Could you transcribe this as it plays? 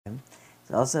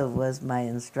also was my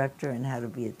instructor in how to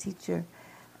be a teacher,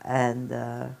 and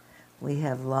we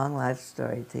have long life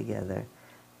story together,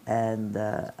 and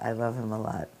I love him a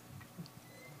lot.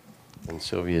 And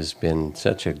Sylvia's been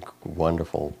such a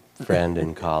wonderful friend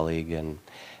and colleague, and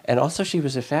also she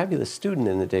was a fabulous student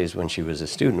in the days when she was a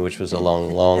student, which was a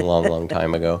long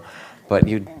time ago. But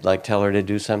you'd like tell her to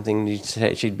do something, you'd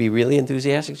say, she'd be really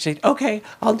enthusiastic. She'd say, "Okay,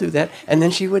 I'll do that," and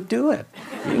then she would do it.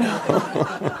 You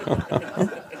know.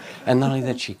 And not only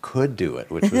that, she could do it,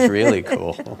 which was really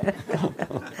cool.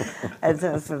 And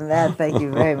so from that, thank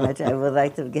you very much. I would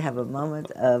like to have a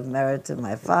moment of merit to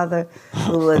my father,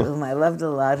 whom I loved a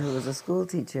lot, who was a school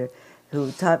teacher,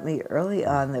 who taught me early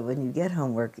on that when you get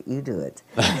homework, you do it.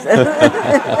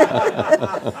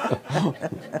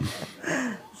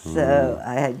 So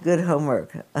I had good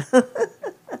homework.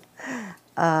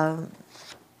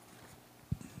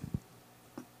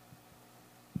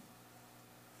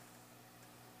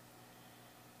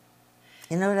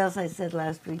 You know what else I said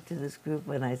last week to this group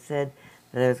when I said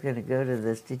that I was going to go to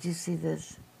this? Did you see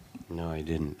this? No, I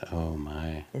didn't. Oh,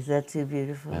 my. Is that too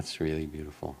beautiful? That's really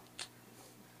beautiful.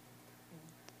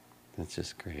 That's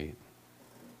just great.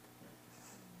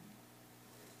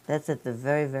 That's at the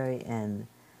very, very end.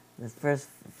 The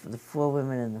 4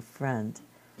 women in the front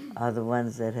are the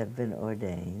ones that have been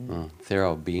ordained. They're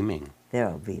all beaming. They're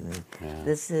all beaming. Yeah.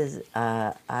 This is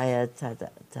Aya Aya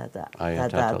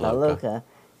Tataloka.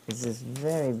 It's this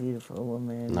very beautiful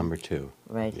woman. Number 2.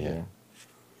 Right Yeah. here.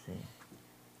 See.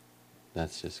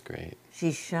 That's just great.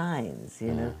 She shines,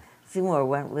 you know. Seymour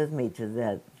went with me to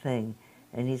that thing,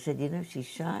 and he said, you know, she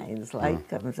shines. Light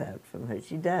comes out from her.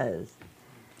 She does.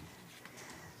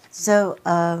 So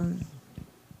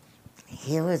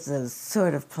here was the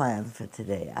sort of plan for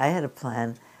today. I had a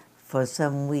plan for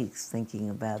some weeks thinking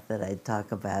about that I'd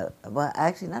talk about. Well,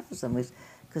 actually, not for some weeks,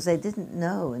 because I didn't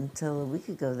know until a week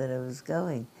ago that I was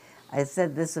going. I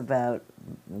said this about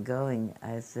going.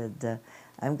 I said,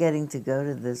 I'm getting to go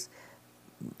to this,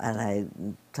 and I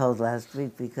told last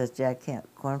week because Jack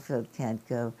Cornfield can't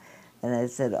go. And I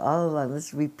said, all along,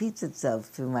 this repeats itself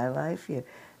through my life here.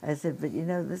 I said, but you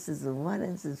know, this is the one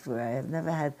instance where I have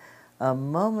never had a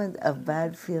moment of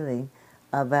bad feeling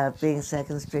about being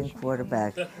second-string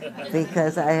quarterback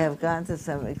because I have gone to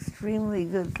some extremely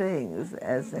good things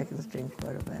as second-string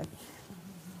quarterback.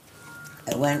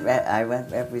 I went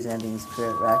representing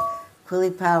Spirit Rock.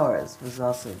 Quilly Powers was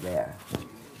also there.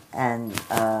 And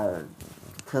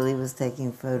Quilly was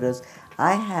taking photos.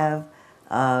 I have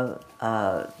 2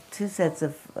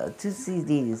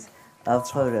 CDs of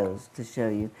photos to show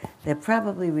you. They're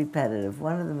probably repetitive.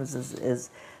 One of them is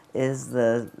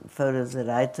the photos that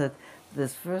I took.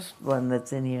 This first one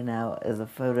that's in here now is the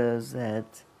photos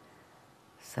that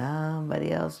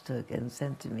somebody else took and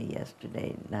sent to me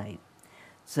yesterday night.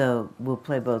 So we'll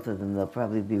play both of them. They'll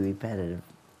probably be repetitive.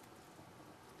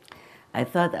 I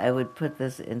thought I would put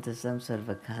this into some sort of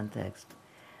a context.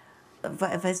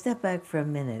 If I step back for a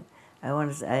minute, I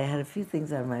had a few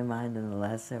things on my mind in the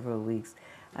last several weeks.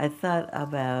 I thought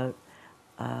about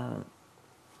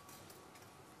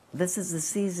this is the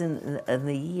season in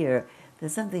the year.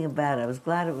 There's something about it. I was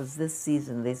glad it was this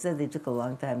season. They said they took a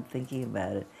long time thinking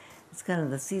about it. It's kind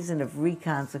of the season of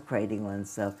reconsecrating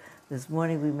oneself. This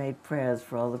morning we made prayers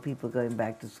for all the people going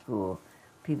back to school.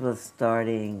 People are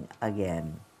starting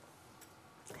again.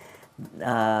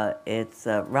 It's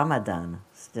Ramadan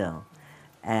still.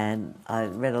 And I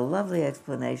read a lovely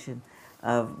explanation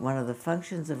of one of the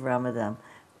functions of Ramadan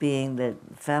being that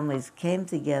families came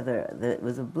together. That it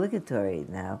was obligatory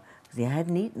now, because you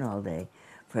hadn't eaten all day,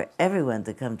 for everyone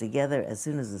to come together as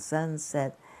soon as the sun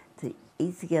set, to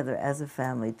eat together as a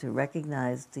family, to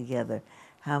recognize together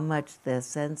how much their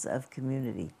sense of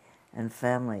community and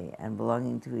family and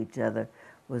belonging to each other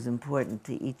was important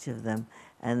to each of them,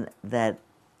 and that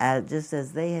just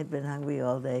as they had been hungry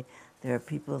all day, there are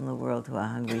people in the world who are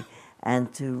hungry,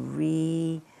 and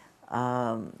to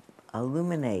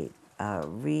illuminate,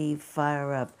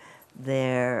 fire up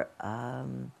their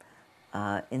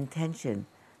intention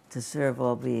to serve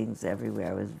all beings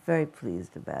everywhere. I was very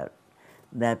pleased about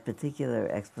that particular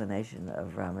explanation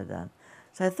of Ramadan.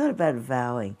 So I thought about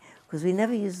vowing, because we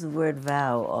never use the word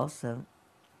vow also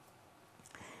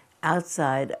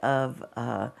outside of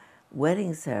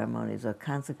wedding ceremonies or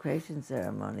consecration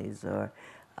ceremonies or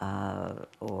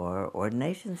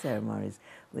ordination ceremonies.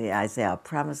 I say, I'll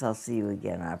promise I'll see you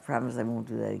again, or I promise I won't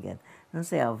do that again. I don't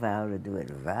say I'll vow to do it.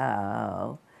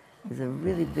 Vow is a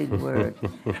really big word.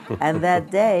 And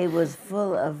that day was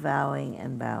full of vowing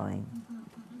and bowing.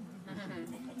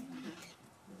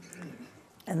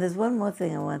 And there's one more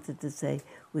thing I wanted to say,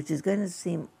 which is going to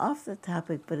seem off the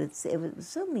topic, but it was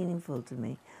so meaningful to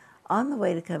me. on the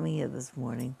way to coming here this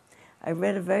morning, I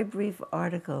read a very brief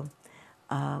article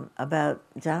about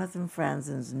Jonathan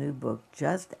Franzen's new book,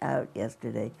 just out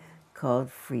yesterday, called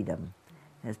Freedom.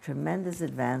 It has tremendous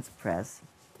advanced press,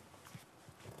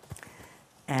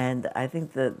 and I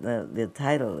think the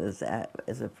title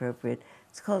is appropriate.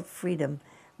 It's called Freedom.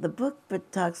 The book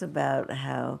talks about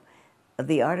how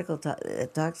the article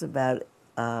talks about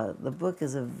the book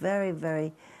is a very,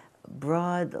 very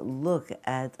broad look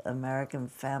at American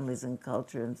families and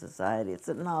culture and society. It's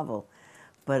a novel,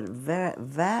 but very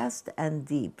vast and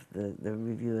deep, the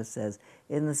reviewer says,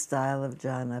 in the style of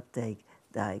John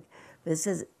Updike. It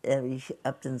says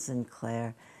Upton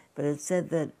Sinclair, but it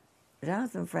said that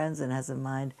Jonathan Franzen has a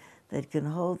mind that can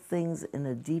hold things in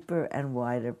a deeper and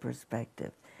wider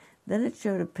perspective. Then it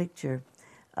showed a picture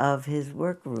of his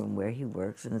workroom where he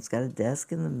works, and it's got a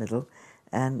desk in the middle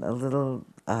and a little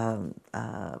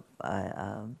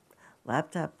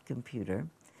laptop computer,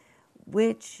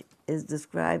 which is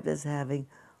described as having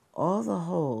all the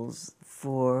holes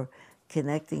for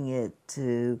connecting it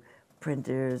to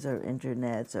printers or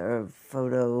internets or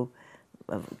photo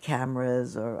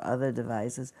cameras or other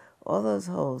devices. All those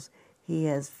holes he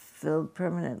has filled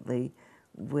permanently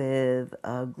with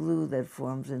glue that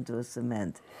forms into a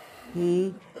cement.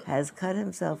 He has cut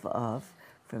himself off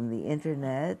from the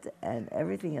internet and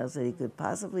everything else that he could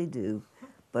possibly do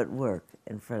but work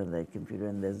in front of that computer,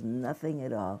 and there's nothing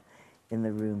at all in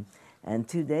the room. And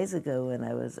 2 days ago when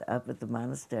I was up at the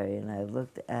monastery and I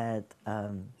looked at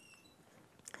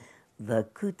the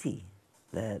kuti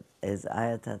that is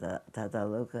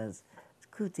Ayatataloka's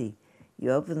kuti,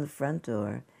 you open the front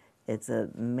door, it's a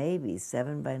maybe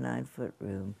 7 by 9 foot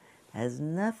room, has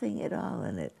nothing at all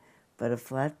in it but a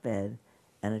flat bed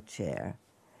and a chair.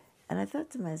 And I thought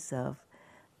to myself,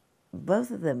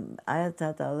 both of them,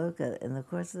 Ayatataloka, in the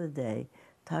course of the day,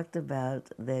 talked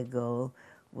about their goal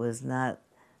was not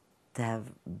to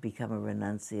have become a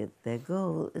renunciate. Their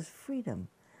goal is freedom.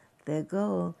 Their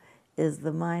goal is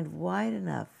the mind wide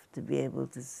enough to be able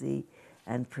to see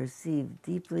and perceive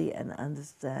deeply and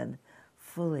understand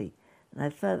fully. And I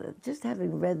thought, just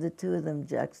having read the two of them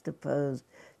juxtaposed,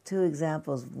 two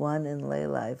examples, one in lay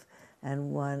life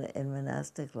and one in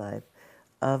monastic life,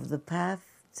 of the path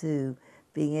to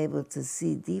being able to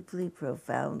see deeply,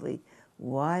 profoundly,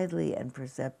 widely, and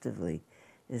perceptively,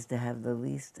 is to have the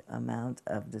least amount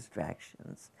of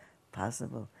distractions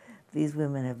possible. These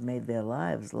women have made their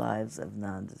lives of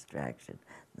non-distraction,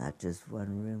 not just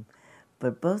one room.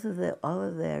 But all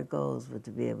of their goals were to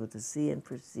be able to see and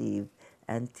perceive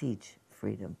and teach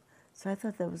freedom. So I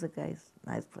thought that was a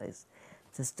nice place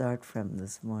to start from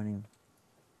this morning.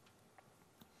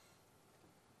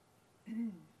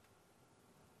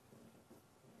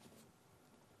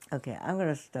 Okay, I'm going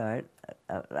to start.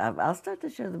 I'll start to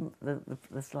show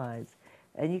the slides,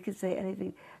 and you can say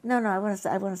anything. No, I want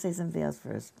to say something else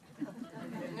first.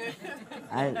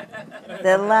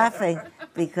 They're laughing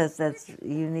because that's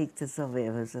unique to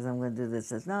Sylvia, who says, I'm going to do this,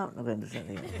 says, no, I'm going to do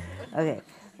something else. Okay,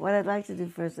 what I'd like to do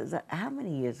first is, how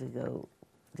many years ago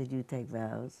did you take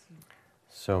vows?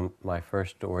 So my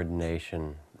first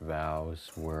ordination vows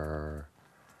were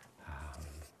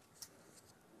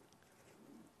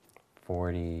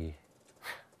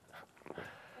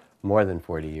more than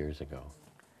 40 years ago.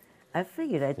 I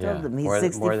figured. I told them he's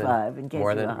 65 in case you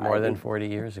were hiding. More than 40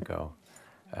 years ago.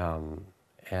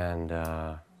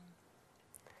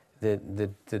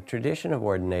 The tradition of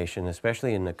ordination,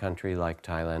 especially in a country like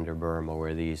Thailand or Burma,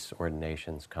 where these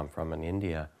ordinations come from in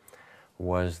India,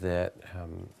 was that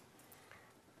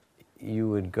you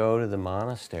would go to the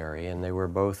monastery, and they were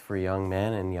both for young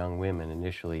men and young women.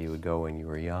 Initially, you would go when you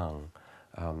were young,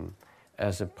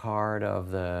 as a part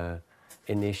of the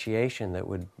initiation that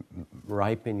would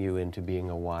ripen you into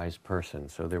being a wise person.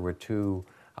 So there were two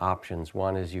options.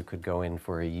 One is you could go in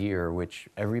for a year, which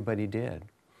everybody did.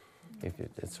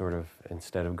 It's sort of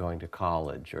instead of going to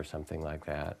college or something like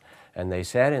that. And they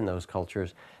said in those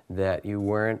cultures that you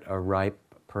weren't a ripe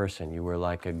person. You were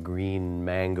like a green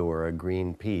mango or a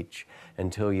green peach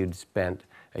until you'd spent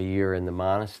a year in the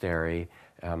monastery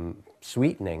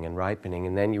sweetening and ripening,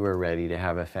 and then you were ready to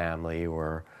have a family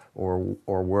or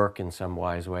work in some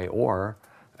wise way, or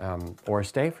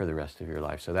stay for the rest of your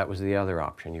life. So that was the other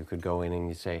option. You could go in and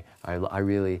you say, I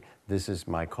really, this is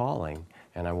my calling,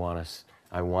 and I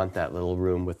want that little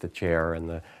room with the chair and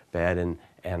the bed,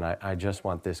 and I just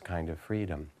want this kind of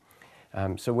freedom.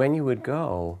 So when you would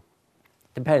go,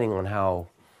 depending on how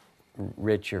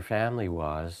rich your family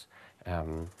was,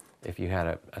 if you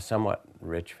had a somewhat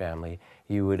rich family,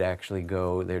 you would actually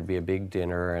go, there'd be a big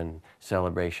dinner and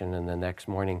celebration, and the next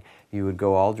morning you would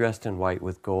go all dressed in white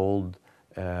with gold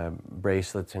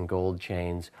bracelets and gold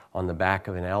chains on the back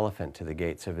of an elephant to the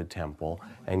gates of a temple,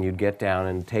 and you'd get down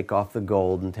and take off the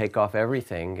gold and take off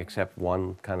everything except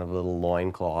one kind of little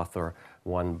loincloth or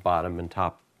one bottom and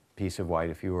top piece of white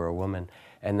if you were a woman,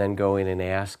 and then go in and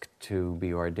ask to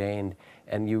be ordained.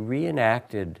 And you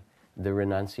reenacted the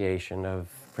renunciation of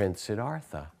Prince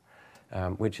Siddhartha,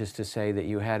 which is to say that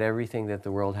you had everything that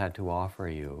the world had to offer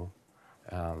you.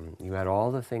 You had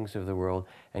all the things of the world,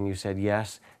 and you said,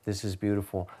 yes, this is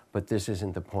beautiful, but this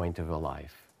isn't the point of a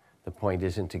life. The point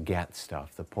isn't to get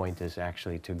stuff. The point is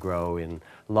actually to grow in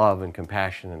love and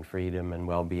compassion and freedom and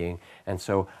well-being. And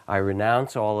so I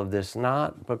renounce all of this,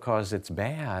 not because it's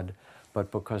bad, but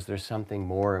because there's something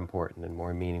more important and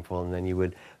more meaningful. And then you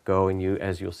would go and you,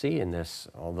 as you'll see in this,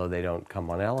 although they don't come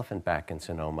on elephant back in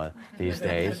Sonoma these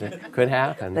days, it could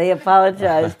happen. They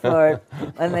apologized for it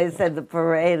when they said the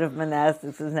parade of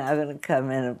monastics is now going to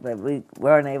come in, but we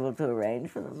weren't able to arrange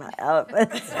for the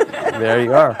elephants. There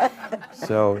you are.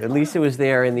 So at least it was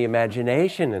there in the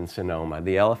imagination in Sonoma.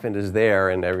 The elephant is there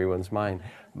in everyone's mind.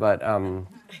 But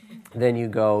then you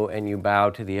go and you bow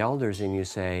to the elders and you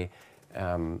say,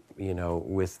 you know,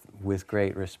 with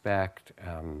great respect,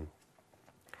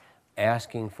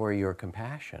 asking for your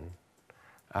compassion.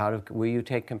 Will you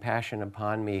take compassion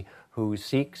upon me who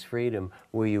seeks freedom?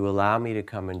 Will you allow me to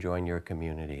come and join your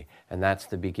community? And that's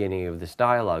the beginning of this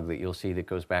dialogue that you'll see that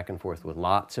goes back and forth with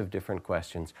lots of different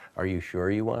questions. Are you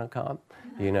sure you want to come?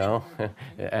 You know,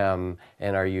 and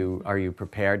are you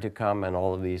prepared to come? And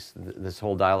all of this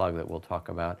whole dialogue that we'll talk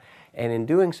about. And in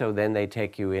doing so, then they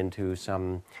take you into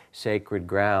some sacred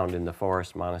ground in the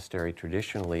forest monastery.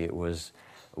 Traditionally, it was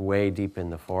way deep in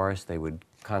the forest. They would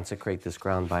consecrate this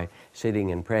ground by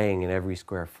sitting and praying in every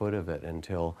square foot of it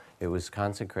until it was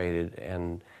consecrated.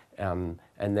 And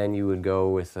then you would go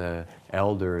with the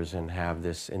elders and have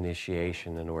this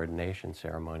initiation and ordination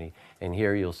ceremony. And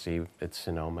here you'll see it's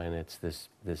Sonoma, and it's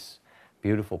this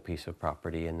beautiful piece of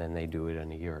property, and then they do it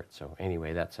in a yurt. So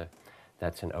anyway, that's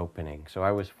an opening. So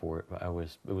it was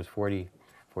 40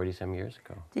 some years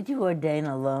ago. Did you ordain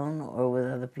alone or with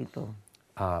other people?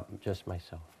 Just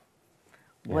myself.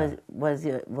 Was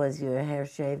your hair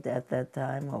shaved at that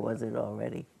time, or was it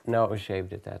already? No, it was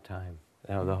shaved at that time.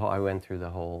 No, I went through the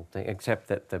whole thing, except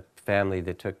that the family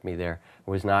that took me there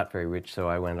was not very rich, so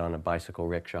I went on a bicycle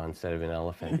rickshaw instead of an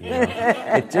elephant. You know?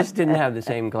 It just didn't have the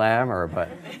same glamour, but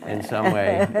in some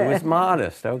way it was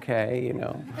modest. Okay, you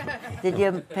know. Did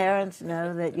your parents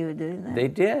know that you were doing that? They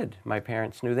did. My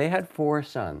parents knew. They had 4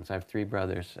 sons. I have 3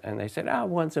 brothers, and they said,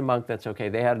 one's a monk. That's okay.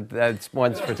 They had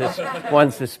one's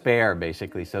to spare,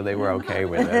 basically, so they were okay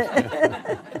with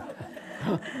it.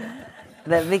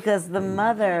 Because the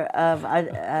mother of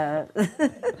Ajahn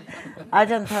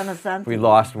Tanasanti... We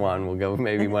lost one. We'll go.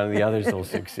 Maybe one of the others will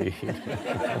succeed.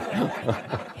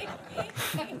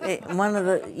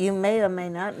 You may or may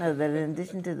not know that in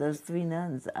addition to those 3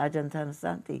 nuns, Ajahn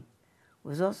Tanasanti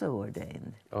was also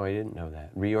ordained. Oh, I didn't know that.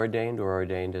 Reordained or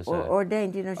ordained as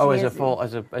ordained, you know. As a bhikkhuni. Full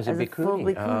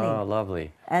bhikkhuni. Oh,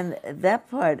 lovely. And that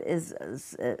part is,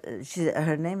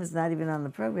 her name is not even on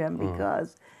the program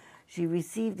because she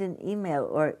received an email,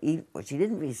 or she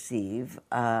didn't receive.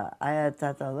 Ayya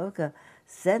Tataloka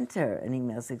sent her an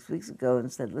email 6 weeks ago and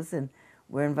said, listen,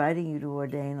 we're inviting you to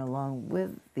ordain along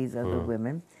with these other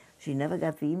women. She never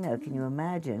got the email, can you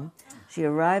imagine? She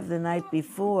arrived the night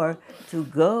before to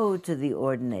go to the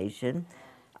ordination.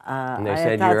 And they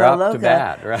said, you're up to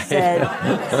bat, right?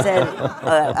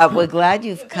 We're glad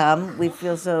you've come. We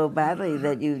feel so badly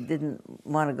that you didn't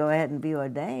want to go ahead and be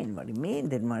ordained. What do you mean,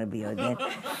 didn't want to be ordained?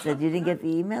 Said, you didn't get the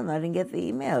email? No, I didn't get the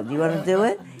email. Do you want to do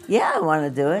it? Yeah, I want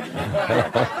to do it.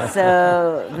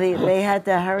 So they had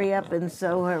to hurry up and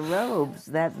sew her robes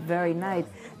that very night,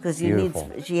 because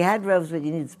she had robes, but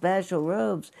you need special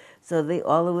robes. So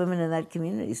all the women in that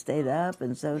community stayed up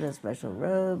and sewed her special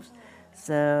robes.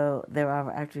 So there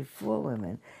are actually 4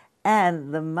 women.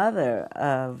 And the mother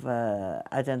of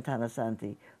Ajahn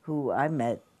Tanasanti, who I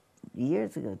met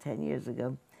years ago, 10 years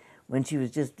ago, when she was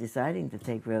just deciding to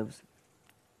take robes.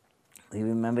 We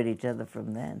remembered each other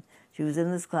from then. She was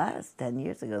in this class 10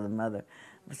 years ago, the mother.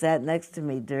 Sat next to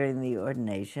me during the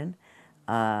ordination.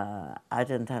 Ajahn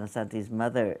Tanasanti's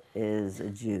mother is a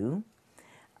Jew.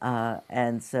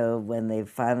 And so when they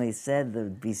finally said the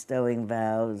bestowing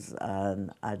vows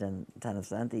on Ajahn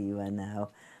Tanasanti, you are now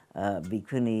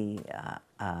bhikkhuni,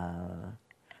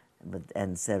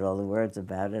 and said all the words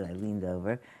about it, I leaned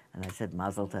over and I said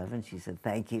Mazel Tov, and she said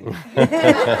thank you.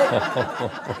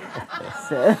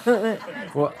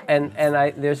 Well, and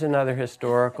there's another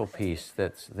historical piece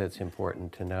that's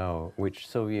important to know, which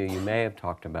Sylvia, you may have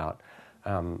talked about.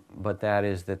 But that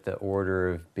is that the order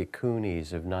of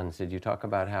bhikkhunis, of nuns, did you talk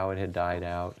about how it had died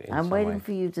out in I'm some waiting way?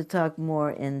 for you to talk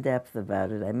more in depth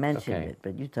about it. I mentioned Okay. it,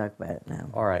 but you talk about it now.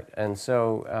 All right. And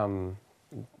so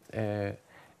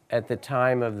at the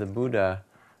time of the Buddha,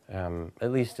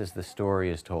 at least as the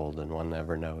story is told, and one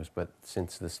never knows, but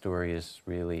since the story is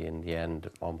really, in the end,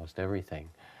 almost everything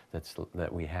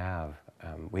that we have,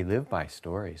 we live by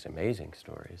stories, amazing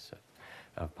stories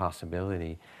of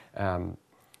possibility.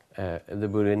 The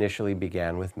Buddha initially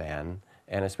began with man,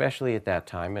 and especially at that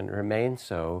time, and remained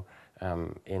so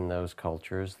in those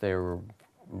cultures. They were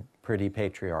pretty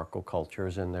patriarchal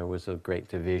cultures, and there was a great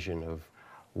division of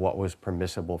what was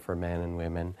permissible for men and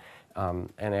women. And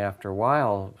after a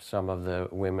while, some of the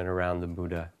women around the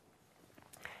Buddha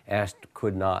asked,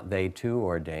 could not they too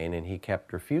ordain? And he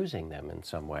kept refusing them in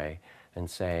some way and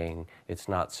saying it's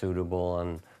not suitable,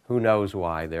 and who knows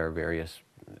why. There are various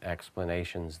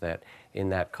explanations that in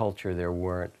that culture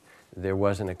there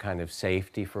wasn't a kind of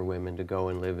safety for women to go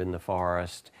and live in the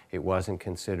forest. It wasn't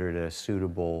considered a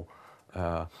suitable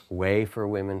way for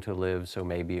women to live, so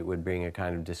maybe it would bring a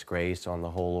kind of disgrace on the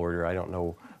whole order. I don't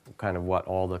know kind of what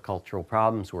all the cultural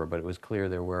problems were, but it was clear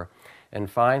there were.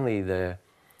 And finally, the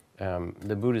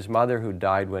Buddha's mother, who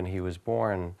died when he was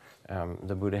born,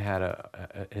 the Buddha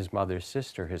had his mother's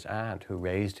sister, his aunt, who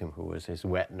raised him, who was his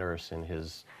wet nurse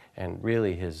and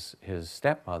really his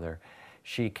stepmother.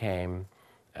 She came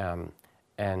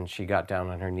and she got down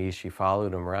on her knees, she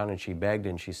followed him around, and she begged,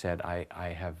 and she said,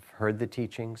 I have heard the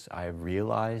teachings, I have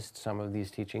realized some of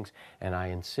these teachings, and I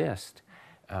insist.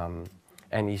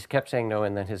 And he kept saying no,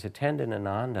 and then his attendant,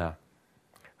 Ananda,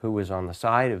 who was on the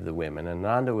side of the women,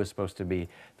 Ananda was supposed to be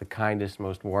the kindest,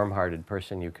 most warm-hearted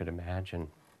person you could imagine,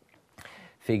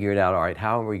 figured out, all right,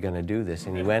 how are we going to do this?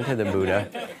 And he went to the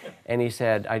Buddha, and he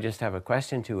said, I just have a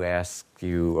question to ask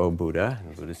you, O Buddha.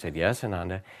 And the Buddha said, yes,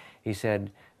 Ananda. He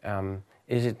said,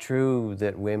 is it true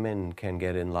that women can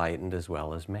get enlightened as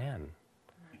well as men?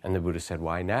 And the Buddha said,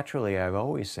 why, naturally, I've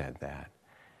always said that.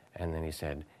 And then he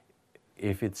said,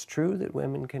 if it's true that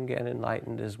women can get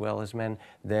enlightened as well as men,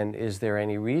 then is there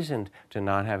any reason to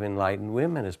not have enlightened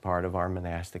women as part of our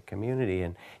monastic community?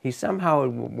 And he somehow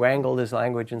wangled his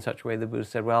language in such a way the Buddha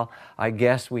said, well, I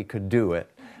guess we could do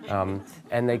it.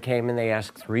 And they came and they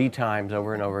asked 3 times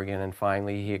over and over again, and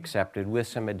finally he accepted with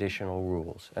some additional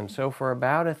rules. And so for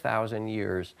about 1,000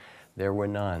 years, there were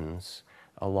nuns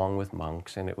along with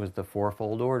monks, and it was the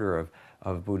fourfold order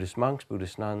of Buddhist monks,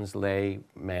 Buddhist nuns, lay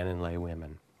men, and lay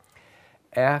women.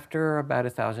 After about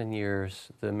 1,000 years,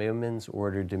 the women's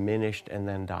order diminished and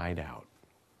then died out.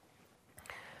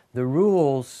 The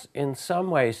rules, in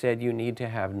some way, said you need to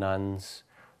have nuns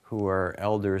who are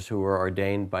elders who are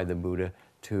ordained by the Buddha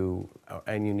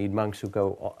and you need monks who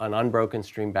go an unbroken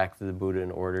stream back to the Buddha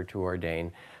in order to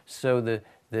ordain. So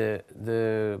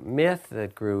the myth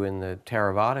that grew in the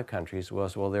Theravada countries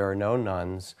was, well, there are no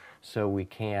nuns, so we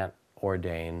can't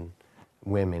ordain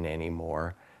women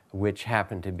anymore, which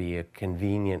happened to be a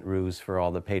convenient ruse for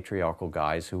all the patriarchal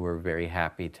guys who were very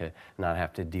happy to not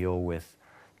have to deal with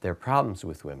their problems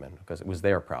with women, because it was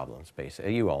their problems,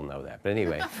 basically. You all know that. But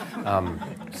anyway,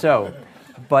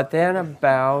 but then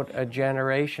about a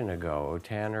generation ago,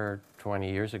 10 or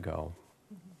 20 years ago,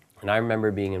 and I remember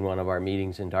being in one of our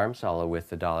meetings in Dharamsala with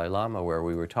the Dalai Lama where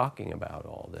we were talking about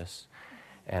all this.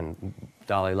 And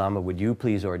Dalai Lama, would you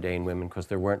please ordain women? Because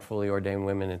there weren't fully ordained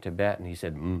women in Tibet. And he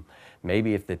said,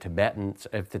 maybe if the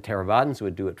Theravadins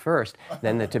would do it first,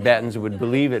 then the Tibetans would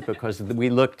believe it, because we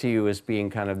look to you as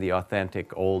being kind of the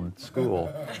authentic old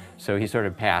school. So he sort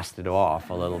of passed it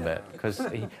off a little bit, because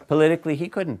politically he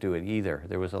couldn't do it either.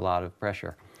 There was a lot of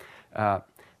pressure.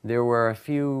 There were a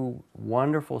few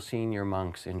wonderful senior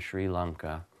monks in Sri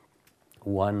Lanka.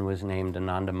 One was named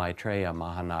Ananda Maitreya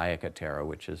Mahanayakatera,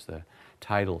 which is the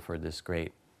title for this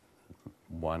great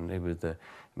one. It was the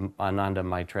Ananda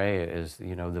Maitreya is,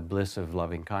 the bliss of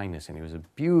loving kindness, and he was a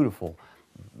beautiful,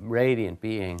 radiant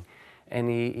being. And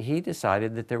he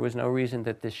decided that there was no reason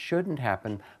that this shouldn't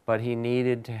happen, but he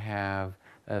needed to have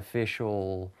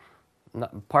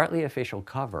partly official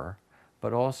cover,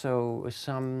 but also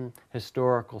some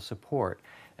historical support.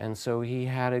 And so he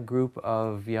had a group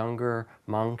of younger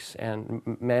monks and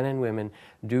men and women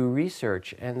do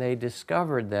research, and they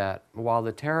discovered that while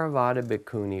the Theravada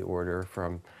Bhikkhuni order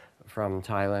from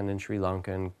Thailand and Sri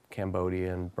Lanka and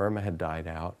Cambodia and Burma had died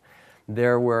out,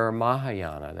 there were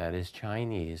Mahayana, that is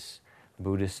Chinese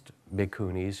Buddhist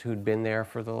bhikkhunis, who'd been there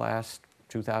for the last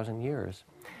 2,000 years.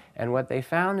 And what they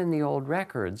found in the old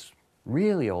records,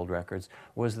 really old records,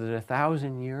 was that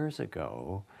 1,000 years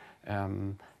ago,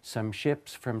 some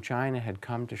ships from China had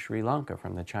come to Sri Lanka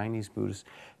from the Chinese Buddhists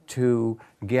to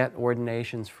get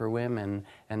ordinations for women,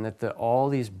 and that all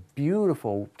these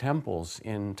beautiful temples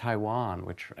in Taiwan,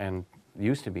 and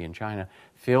used to be in China,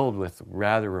 filled with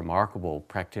rather remarkable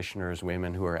practitioners,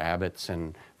 women who are abbots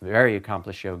and very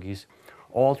accomplished yogis,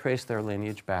 all trace their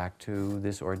lineage back to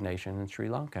this ordination in Sri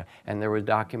Lanka. And there were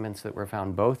documents that were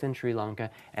found both in Sri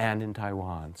Lanka and in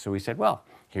Taiwan. So we said, well,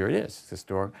 here it is, it's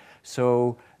historic.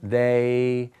 So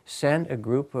they sent a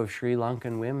group of Sri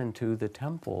Lankan women to the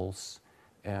temples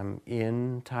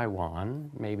in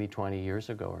Taiwan, maybe 20 years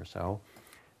ago or so,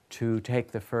 to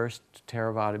take the first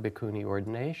Theravada Bhikkhuni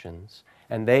ordinations.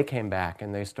 And they came back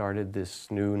and they started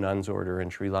this new nuns order in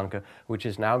Sri Lanka, which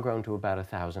has now grown to about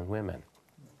 1,000 women.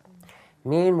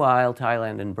 Meanwhile,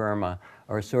 Thailand and Burma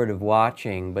are sort of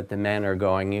watching, but the men are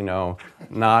going,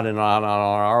 not on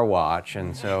our watch.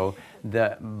 And so,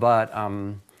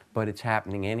 but it's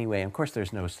happening anyway. And of course,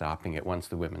 there's no stopping it once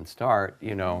the women start,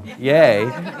 yay,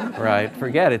 right?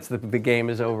 Forget it, the game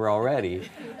is over already.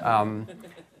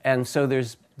 And so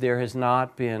there's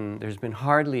been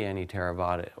hardly any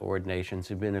Theravada ordinations.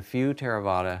 There have been a few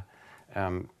Theravada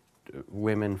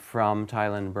women from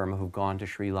Thailand and Burma who've gone to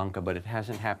Sri Lanka, but it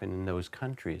hasn't happened in those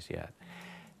countries yet,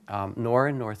 nor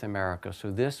in North America.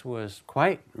 So this was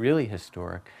really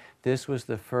historic. This was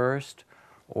the first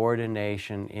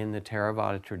ordination in the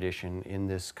Theravada tradition in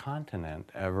this continent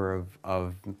ever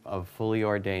of fully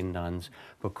ordained nuns,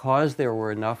 because there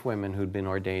were enough women who'd been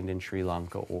ordained in Sri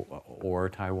Lanka or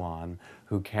Taiwan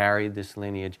who carried this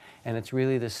lineage. And it's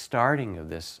really the starting of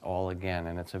this all again.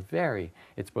 And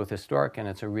it's both historic and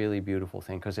it's a really beautiful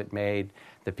thing, because it made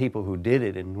the people who did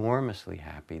it enormously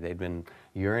happy. They'd been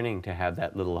yearning to have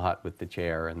that little hut with the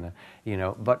chair and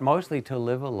but mostly to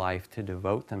live a life to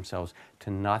devote themselves to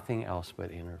nothing else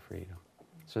but inner freedom.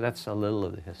 So that's a little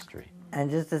of the history. And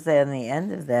just to say on the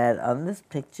end of that, on this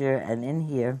picture and in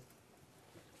here,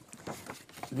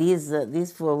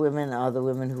 these four women are the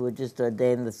women who were just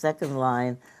ordained. The second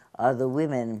line are the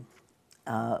women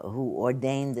who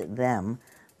ordained them.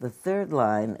 The third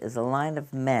line is a line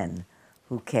of men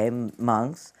who came,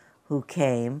 monks, who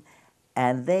came,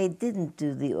 and they didn't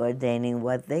do the ordaining.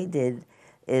 What they did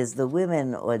is the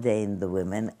women ordained the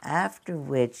women, after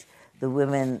which the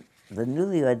women, the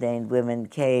newly ordained women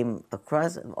came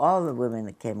across, all the women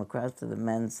that came across to the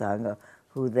men's Sangha,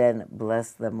 who then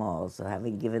blessed them all. So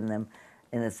having given them,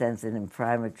 in a sense, an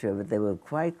imprimatur, but they were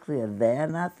quite clear, they're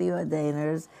not the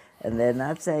ordainers, and they're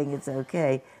not saying it's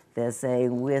okay, they're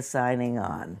saying we're signing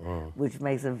on, which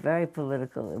makes a very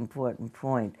political, important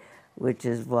point, which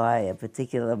is why a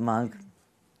particular monk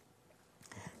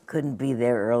couldn't be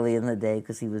there early in the day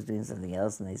because he was doing something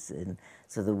else, and they said,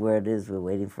 so the word is we're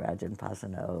waiting for Ajahn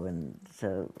Pasano, and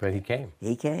so... But he came.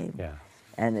 He came. Yeah.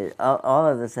 And all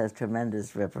of this has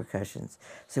tremendous repercussions.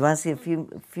 So you want to see a few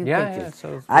pictures? Yeah,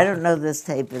 so I don't know this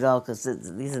tape at all because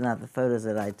these are not the photos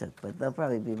that I took, but they'll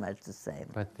probably be much the same.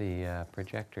 But the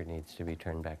projector needs to be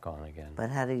turned back on again. But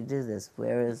how do you do this?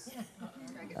 Where is...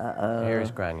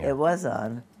 Here's Grania. It was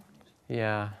on.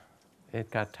 Yeah, it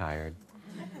got tired.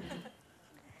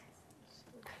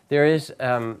 There is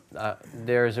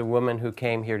a woman who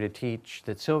came here to teach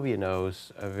that Sylvia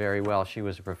knows very well. She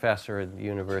was a professor at the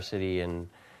university in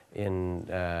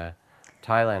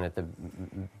Thailand, at the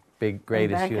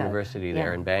greatest university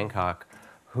there in Bangkok,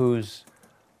 whose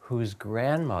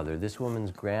grandmother, this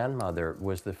woman's grandmother,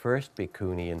 was the first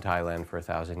bhikkhuni in Thailand for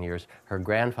 1,000 years. Her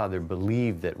grandfather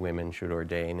believed that women should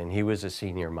ordain, and he was a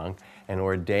senior monk and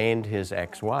ordained his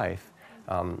ex-wife.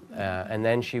 And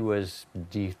then she was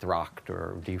defrocked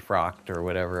or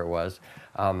whatever it was.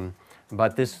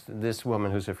 But this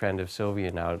woman, who's a friend of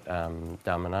Sylvia now,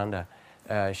 Dhammananda,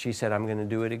 she said, I'm going to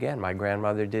do it again. My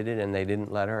grandmother did it, and they didn't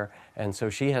let her. And so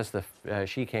she has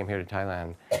she came here to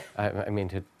Thailand,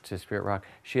 to Spirit Rock.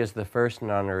 She has the first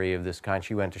nunnery of this kind.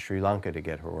 She went to Sri Lanka to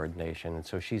get her ordination. And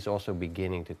so she's also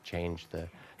beginning to change the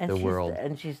world.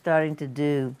 And she's starting to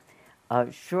do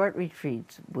short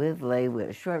retreats with lay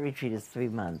women. Short retreat is 3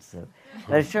 months, so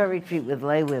a short retreat with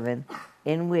lay women,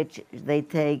 in which they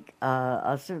take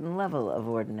a certain level of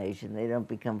ordination. They don't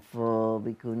become full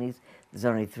bhikkhunis. There's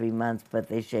only 3 months, but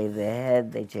they shave their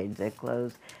head, they change their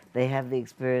clothes. They have the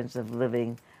experience of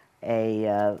living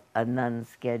a nun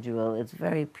schedule. It's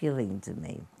very appealing to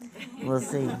me. We'll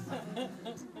see.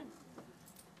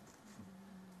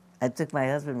 I took my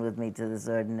husband with me to this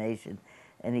ordination,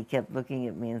 and he kept looking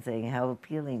at me and saying, how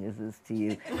appealing is this to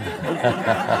you?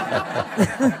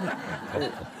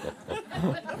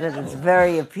 That it's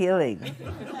very appealing.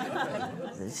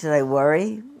 Should I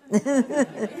worry?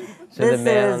 So the This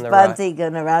man on is the right. Bhante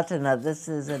Gunaratana. This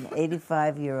is an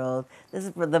 85-year-old. This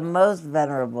is the most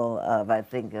venerable of, I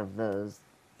think, of those.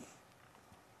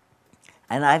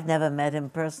 And I've never met him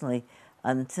personally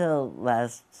until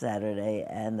last Saturday,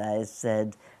 and I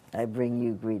said, I bring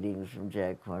you greetings from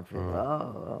Jack Cornfield.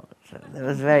 Oh, so that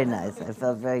was very nice. I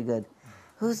felt very good.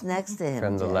 Who's next to him,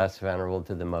 From the Jack? less venerable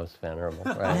to the most venerable,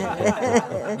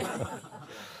 right?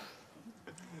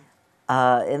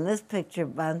 In this picture,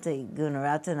 Bhante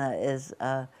Gunaratana is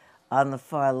on the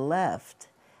far left,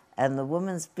 and the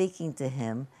woman speaking to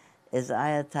him is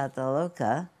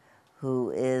Ayatataloka,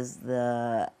 who is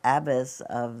the abbess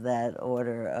of that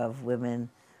order of women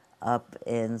up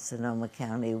in Sonoma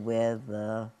County where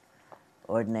the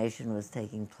ordination was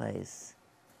taking place.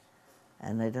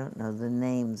 And I don't know the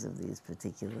names of these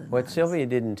particular What nuns. Sylvia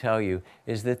didn't tell you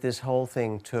is that this whole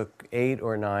thing took 8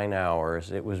 or 9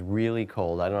 hours. It was really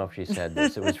cold. I don't know if she said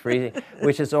this. It was freezing,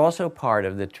 which is also part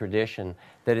of the tradition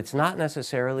that it's not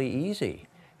necessarily easy.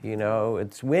 You know,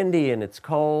 it's windy and it's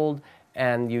cold,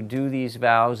 and you do these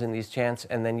vows and these chants,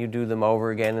 and then you do them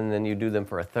over again, and then you do them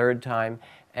for a third time.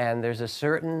 And there's a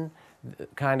certain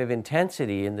kind of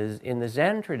intensity in the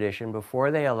Zen tradition. Before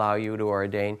they allow you to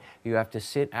ordain, you have to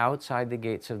sit outside the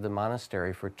gates of the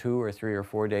monastery for 2 or 3 or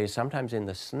 4 days, sometimes in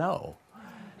the snow.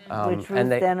 Which Ruth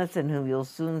Dennison, whom you'll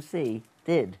soon see,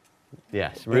 did.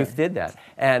 Yes, Ruth did that.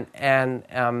 And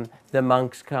the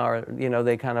monks, you know,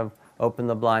 they kind of open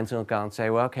the blinds and look out and say,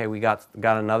 well, okay, we got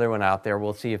another one out there.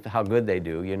 We'll see how good they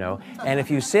do, you know. And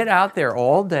if you sit out there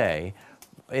all day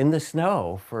in the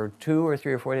snow for 2 or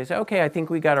 3 or 4 days, okay, I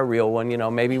think we got a real one, you know,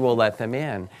 maybe we'll let them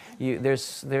in.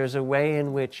 There's a way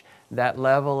in which that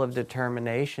level of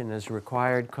determination is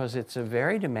required because it's a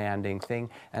very demanding thing,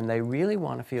 and they really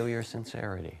want to feel your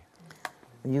sincerity.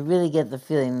 You really get the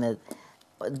feeling that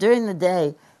during the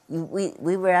day,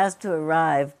 we were asked to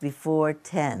arrive before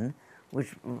 10,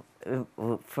 which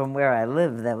from where I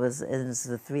live, it was a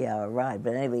 3-hour ride.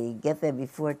 But anyway, you get there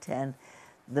before 10.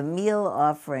 The meal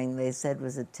offering, they said,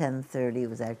 was at 10:30. It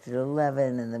was actually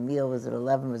 11, and the meal was at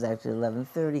 11. It was actually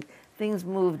 11:30. Things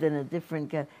moved in a different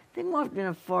kind. They moved in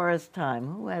a forest time.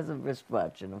 Who has a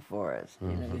wristwatch in a forest? You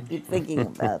know, you keep thinking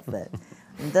about that.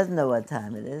 And doesn't know what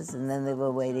time it is. And then they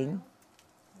were waiting.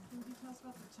 Can you tell us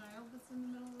about the child that's in the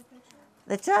middle of the picture?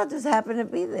 The child just happened to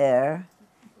be there.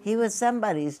 He was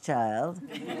somebody's child,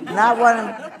 not one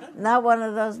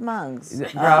of those monks.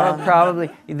 Probably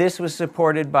this was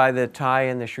supported by the Thai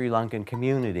and the Sri Lankan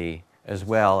community as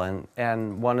well.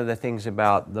 And one of the things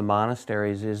about the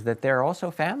monasteries is that they're also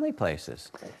family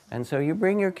places. And so you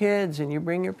bring your kids and you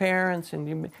bring your parents,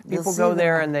 and people go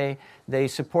there and they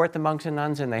support the monks and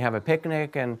nuns, and they have a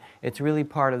picnic, and it's really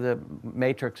part of the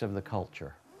matrix of the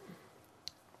culture.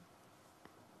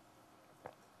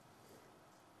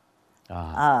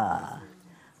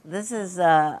 This is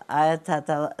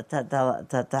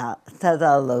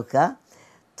Ayatataloka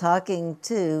talking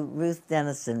to Ruth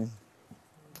Dennison.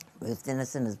 Ruth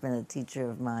Dennison has been a teacher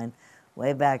of mine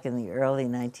way back in the early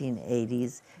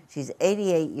 1980s. She's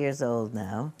 88 years old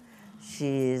now.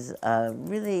 She's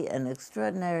really an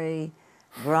extraordinary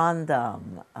grande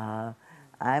dame.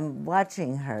 I'm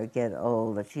watching her get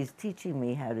old. She's teaching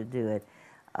me how to do it.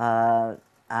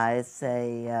 I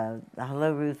say,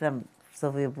 hello, Ruth, I'm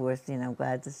Sylvia Boorstein, I'm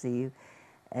glad to see you.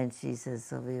 And she says,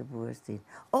 Sylvia Boorstein.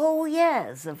 Oh,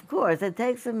 yes, of course. It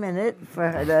takes a minute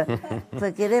for her to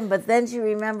click it in, but then she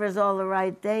remembers all the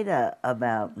right data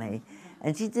about me.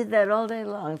 And she did that all day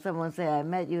long. Someone would say, I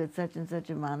met you at such and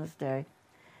such a monastery.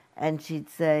 And she'd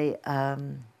say,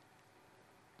 someone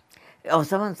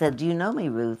said, do you know me,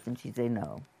 Ruth? And she'd say,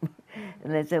 no.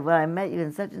 And they said, well, I met you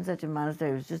in such and such a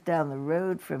monastery. It was just down the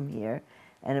road from here.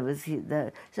 And it was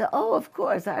so, oh, of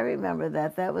course, I remember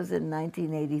that. That was in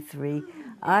 1983.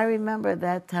 I remember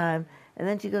that time. And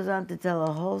then she goes on to tell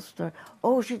a whole story.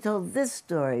 Oh, she told this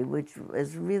story, which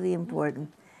is really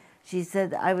important. She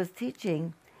said, I was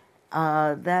teaching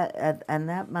that at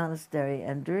that monastery,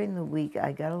 and during the week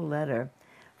I got a letter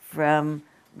from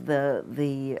the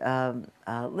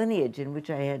lineage in which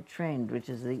I had trained, which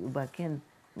is the Ubakin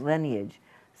lineage,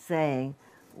 saying,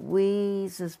 we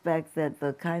suspect that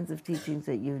the kinds of teachings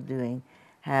that you're doing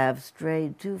have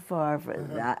strayed too far,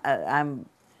 I'm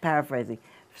paraphrasing,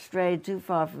 strayed too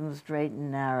far from the straight and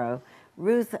narrow.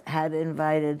 Ruth had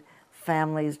invited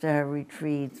families to her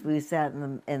retreats. We sat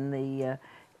in the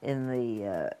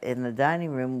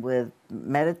dining room with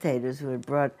meditators who had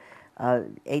brought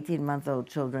 18-month-old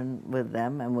children with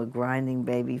them and were grinding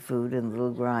baby food in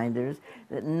little grinders.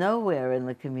 That nowhere in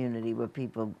the community were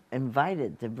people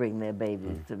invited to bring their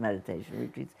babies to meditation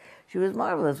retreats. She was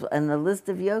marvelous. And the list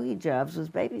of yogi jobs was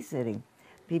babysitting.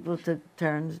 People took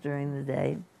turns during the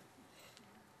day.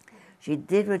 She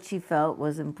did what she felt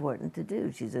was important to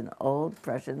do. She's an old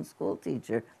Prussian school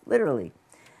teacher, literally.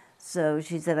 So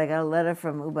she said, I got a letter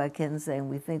from Ubakin saying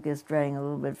we think you're straying a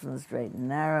little bit from the straight and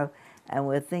narrow, and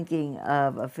we're thinking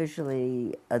of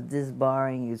officially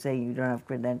disbarring you, saying you don't have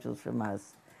credentials from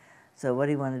us. So what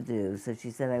do you want to do? So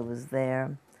she said, I was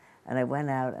there, and I went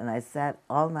out, and I sat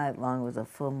all night long. It was a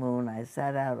full moon. I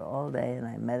sat out all day, and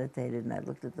I meditated, and I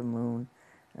looked at the moon,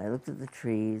 and I looked at the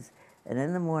trees. And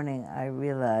in the morning, I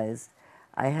realized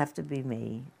I have to be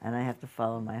me, and I have to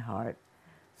follow my heart.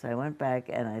 So I went back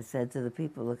and I said to the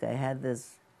people, look, I had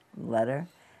this letter.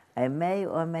 I may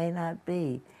or may not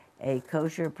be a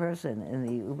kosher person in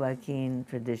the Ubakin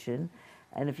tradition,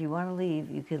 and if you want to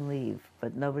leave, you can leave,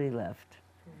 but nobody left.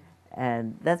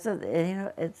 And that's,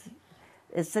 it's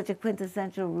such a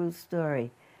quintessential Ruth story.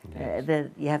 Yes.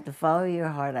 That you have to follow your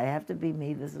heart. I have to be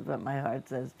me. This is what my heart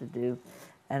says to do,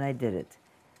 and I did it.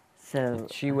 So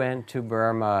she went to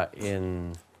Burma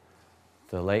in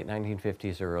the late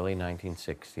 1950s or early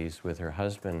 1960s with her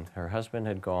husband. Her husband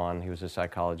had gone, he was a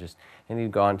psychologist, and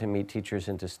he'd gone to meet teachers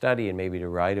and to study and maybe to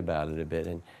write about it a bit.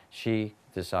 And she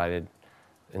decided,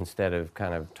 instead of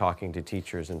kind of talking to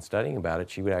teachers and studying about it,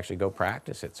 she would actually go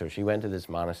practice it. So she went to this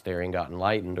monastery and got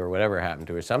enlightened, or whatever happened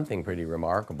to her, something pretty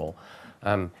remarkable,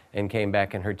 and came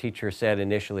back, and her teacher said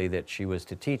initially that she was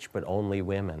to teach, but only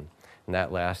women. And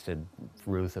that lasted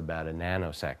Ruth about a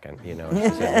nanosecond, you know. She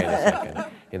said, wait a second,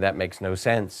 yeah, that makes no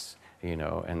sense, you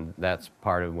know. And that's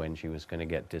part of when she was going to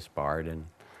get disbarred.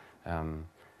 And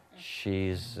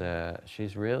she's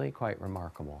really quite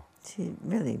remarkable. she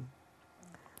really,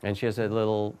 And she has a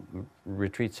little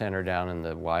retreat center down in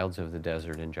the wilds of the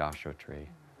desert in Joshua Tree.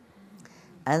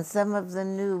 and some of the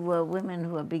new women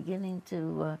who are beginning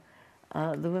to,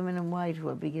 the women in white who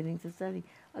are beginning to study,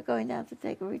 are going down to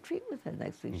take a retreat with her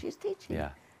next week. She's teaching. Yeah.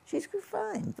 She's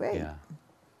fine, great. Yeah.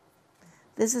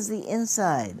 This is the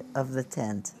inside of the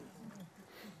tent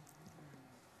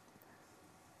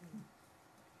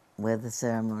where the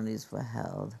ceremonies were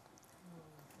held.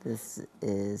 This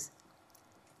is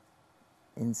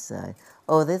inside.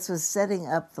 Oh, this was setting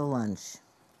up the lunch.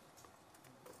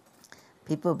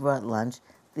 People brought lunch.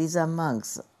 These are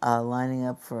monks lining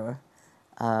up for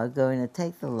going to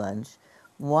take the lunch.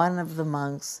 One of the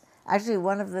monks, actually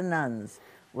one of the nuns,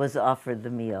 was offered the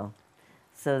meal.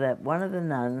 So that one of the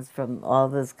nuns, from all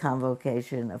this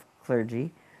convocation of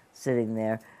clergy sitting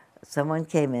there, someone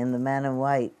came in, the man in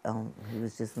white, he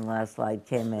was just in the last slide,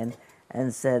 came in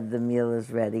and said the meal is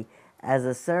ready. As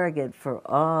a surrogate for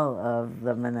all of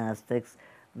the monastics,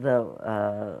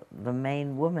 the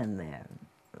main woman there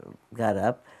got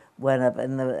up, went up,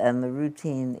 and the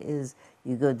routine is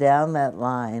you go down that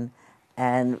line,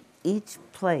 and each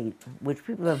plate, which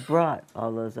people have brought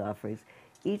all those offerings,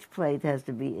 each plate has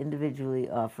to be individually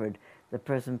offered. The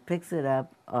person picks it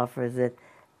up, offers it,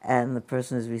 and the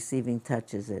person who's receiving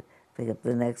touches it. Pick up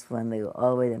the next one, they go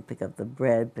all the way and pick up the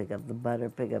bread, pick up the butter,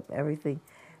 pick up everything.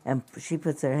 And she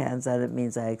puts her hands on it,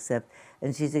 means I accept.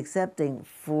 And she's accepting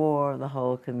for the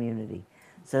whole community.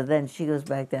 So then she goes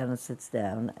back down and sits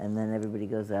down, and then everybody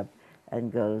goes up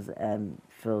and goes and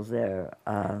fills their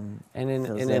And in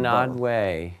fills an their odd bowl.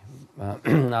 way,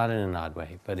 not in an odd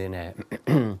way, but in a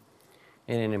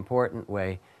in an important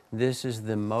way, this is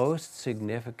the most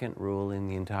significant rule in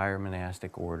the entire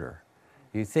monastic order.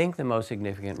 You think the most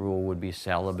significant rule would be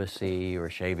celibacy or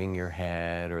shaving your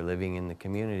head or living in the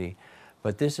community,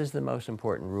 but this is the most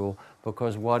important rule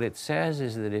because what it says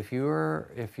is that if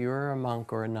you're a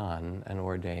monk or a nun and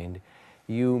ordained,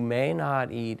 you may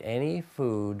not eat any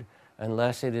food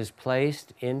unless it is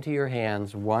placed into your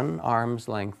hands 1 arm's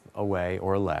length away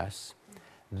or less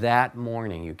that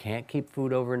morning. You can't keep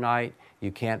food overnight.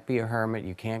 You can't be a hermit.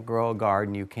 You can't grow a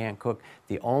garden. You can't cook.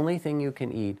 The only thing you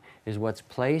can eat is what's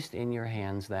placed in your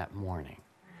hands that morning.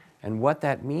 And what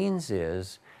that means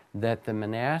is that the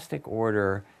monastic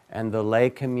order and the lay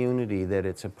community that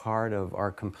it's a part of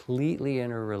are completely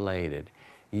interrelated.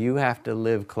 You have to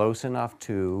live close enough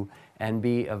to and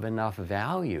be of enough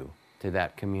value to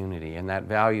that community. And that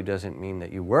value doesn't mean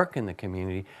that you work in the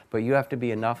community, but you have to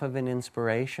be enough of an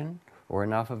inspiration or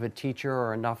enough of a teacher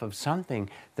or enough of something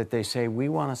that they say, we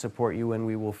want to support you and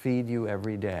we will feed you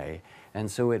every day. And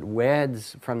so it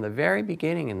weds, from the very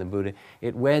beginning in the Buddha,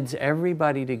 it weds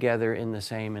everybody together in the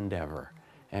same endeavor.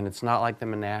 And it's not like the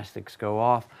monastics go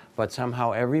off, but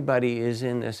somehow everybody is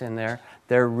in this and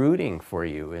they're rooting for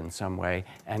you in some way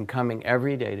and coming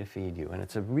every day to feed you. And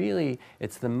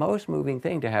it's the most moving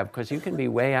thing to have, because you can be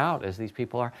way out as these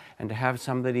people are, and to have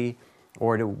somebody,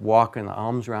 or to walk in the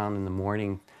alms round in the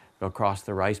morning across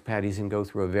the rice paddies and go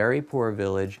through a very poor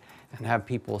village and have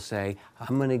people say,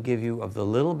 I'm going to give you of the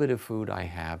little bit of food I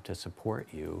have to support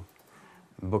you.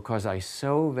 because I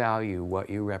so value what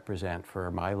you represent for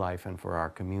my life and for our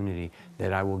community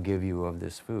that I will give you of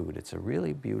this food. It's a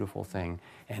really beautiful thing,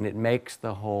 and it makes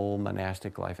the whole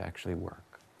monastic life actually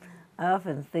work. I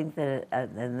often think that,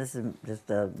 and this is just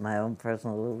my own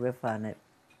personal little riff on it,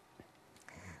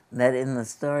 that in the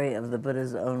story of the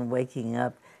Buddha's own waking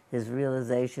up, his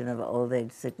realization of old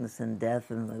age, sickness, and death,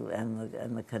 and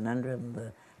the conundrum,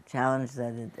 the challenge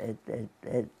that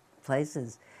it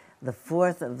places, the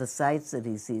fourth of the sights that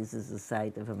he sees is the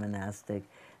sight of a monastic.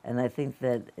 And I think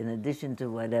that in addition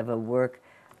to whatever work,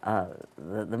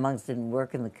 the monks didn't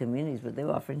work in the communities, but they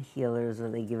were often healers or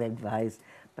they give advice.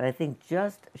 But I think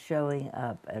just showing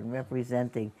up and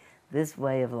representing this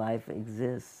way of life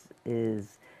exists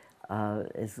is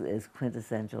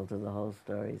quintessential to the whole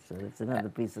story. So it's another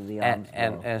piece of the alms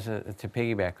And bowl. to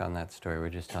piggyback on that story, we're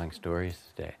just telling stories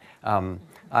today. Ajahn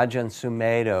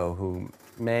Sumedho, who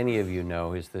many of you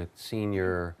know, is the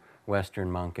senior Western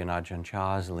monk in Ajahn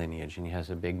Chah's lineage, and he has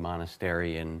a big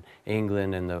monastery in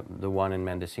England, and the one in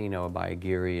Mendocino,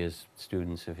 Abhayagiri, is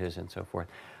students of his and so forth.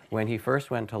 When he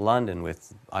first went to London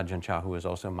with Ajahn Chah, who was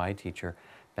also my teacher,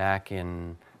 back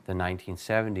in the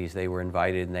 1970s, they were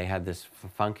invited, and they had this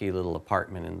funky little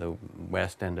apartment in the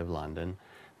West End of London.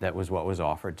 That was what was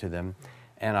offered to them.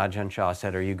 And Ajahn Chah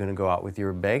said, "Are you going to go out with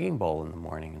your begging bowl in the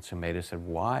morning?" And Sumedho said,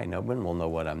 "Why? No one will know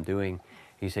what I'm doing."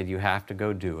 He said, "You have to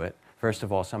go do it. First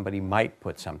of all, somebody might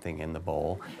put something in the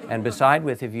bowl. And beside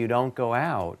with, if you don't go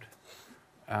out,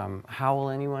 how will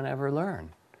anyone ever learn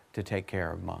to take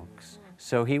care of monks?"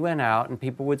 So he went out, and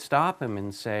people would stop him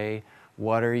and say,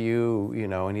 "What are you?" You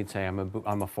know, and he'd say, I'm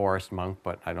a forest monk,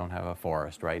 but I don't have a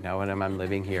forest right now, and I'm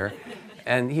living here."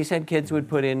 And he said kids would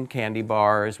put in candy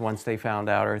bars once they found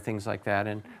out, or things like that.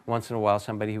 And once in a while,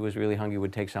 somebody who was really hungry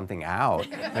would take something out,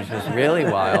 which was really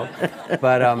wild.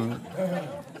 But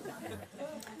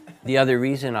the other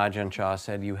reason Ajahn Chah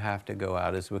said you have to go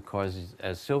out is because,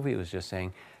 as Sylvia was just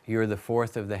saying, you're the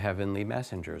fourth of the heavenly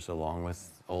messengers, along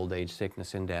with old age,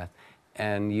 sickness, and death.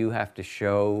 And you have to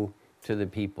show to the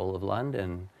people of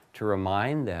London, to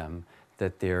remind them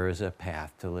that there is a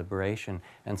path to liberation.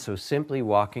 And so simply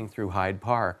walking through Hyde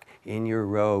Park in your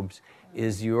robes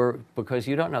is because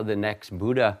you don't know, the next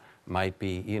Buddha might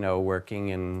be, working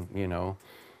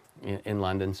in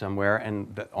London somewhere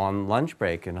and on lunch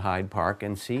break in Hyde Park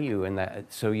and see you. And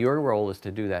so your role is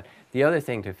to do that. The other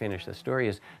thing, to finish the story,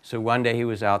 is, so one day he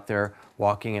was out there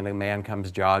walking, and a man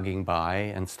comes jogging by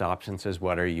and stops and says,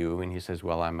 "What are you?" And he says,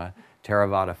 "Well, I'm a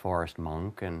Theravada forest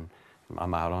monk, and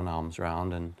I'm out on alms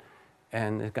round."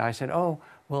 And the guy said, "Oh,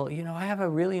 well, I have a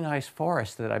really nice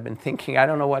forest that I've been thinking I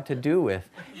don't know what to do with."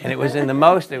 And it was it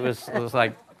was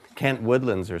like Kent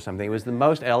Woodlands or something. It was the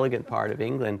most elegant part of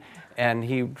England. And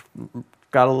he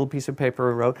got a little piece of paper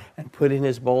and wrote and put in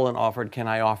his bowl and offered, "Can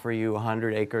I offer you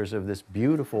 100 acres of this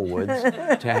beautiful woods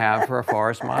to have for a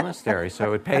forest monastery?"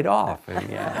 So it paid off. And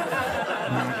yeah.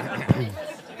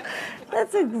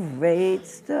 That's a great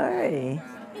story.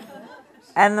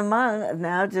 And the monk,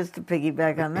 now just to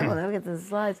piggyback on that one, look at the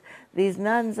slides. These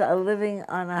nuns are living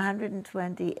on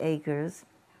 120 acres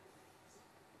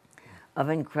of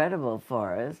incredible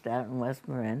forest out in West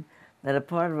Marin that are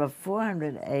part of a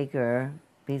 400-acre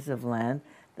piece of land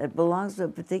that belongs to a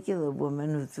particular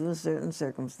woman who, through a certain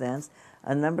circumstance,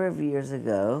 a number of years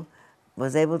ago,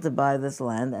 was able to buy this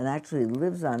land and actually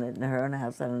lives on it in her own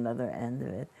house on another end of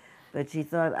it. But she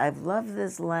thought, "I've loved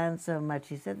this land so much."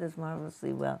 She said this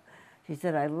marvelously well. She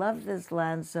said, "I love this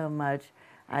land so much,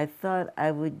 I thought I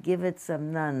would give it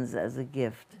some nuns as a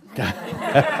gift."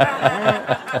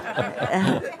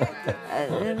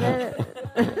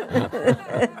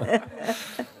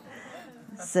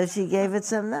 So she gave it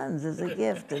some nuns as a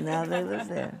gift, and now they live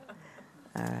there.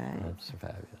 All right. That's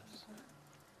fabulous.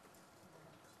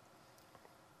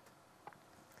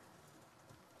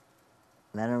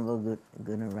 Venerable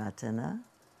Gunaratana.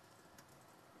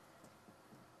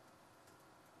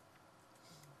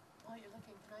 While you're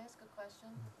looking, can I ask a question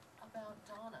about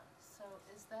Donna? So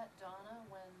is that Donna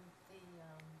when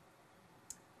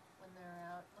they're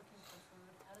out looking for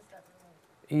food? How does that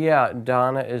relate? Yeah,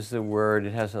 Dana is the word.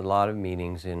 It has a lot of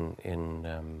meanings in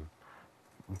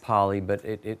Pali, but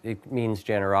it means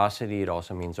generosity. It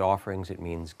also means offerings. It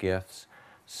means gifts.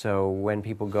 So when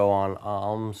people go on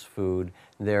alms food,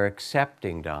 they're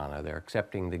accepting dana. They're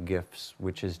accepting the gifts,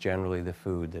 which is generally the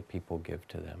food that people give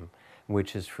to them,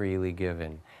 which is freely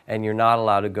given. And you're not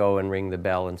allowed to go and ring the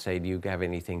bell and say, "Do you have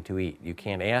anything to eat?" You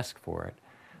can't ask for it.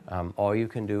 All you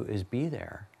can do is be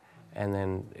there. And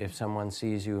then if someone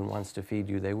sees you and wants to feed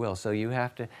you, they will. So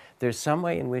there's some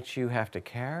way in which you have to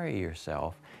carry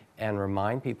yourself and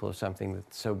remind people of something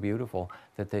that's so beautiful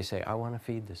that they say, "I want to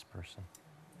feed this person."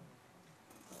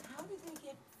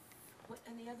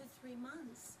 the other 3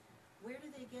 months, where do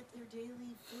they get their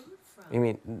daily food from? You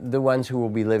mean the ones who will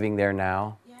be living there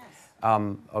now? Yes.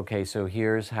 Okay, so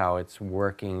here's how it's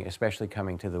working, especially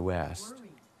coming to the West. Worried.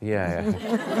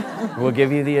 Yeah. We'll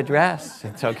give you the address.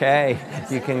 It's okay.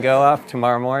 You can go up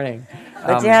tomorrow morning.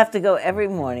 But you have to go every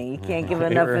morning. You can't give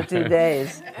enough for 2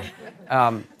 days.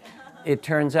 It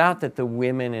turns out that the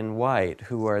women in white,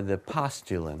 who are the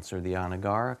postulants or the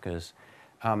anagarikas,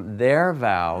 their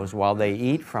vows, while they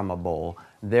eat from a bowl,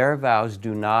 their vows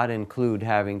do not include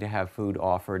having to have food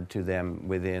offered to them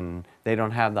within, they don't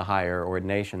have the higher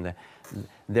ordination.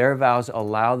 Their vows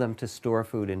allow them to store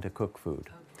food and to cook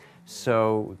food.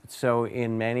 So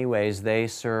in many ways, they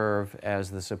serve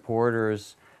as the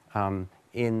supporters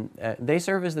they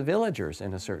serve as the villagers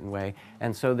in a certain way,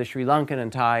 and so the Sri Lankan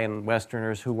and Thai and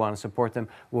Westerners who want to support them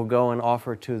will go and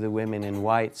offer to the women in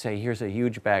white, say, here's a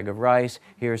huge bag of rice,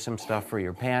 here's some stuff for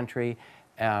your pantry,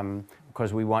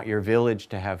 because we want your village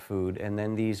to have food, and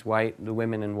then the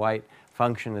women in white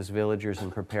function as villagers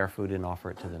and prepare food and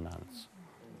offer it to the nuns.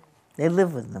 They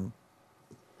live with them.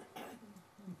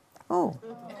 Oh.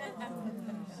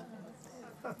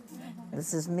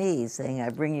 This is me saying, I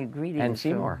bring you greetings. And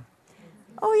Seymour.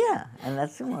 Oh, yeah, and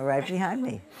that's Seymour right behind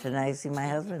me. So now you see my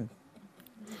husband.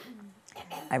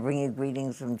 I bring you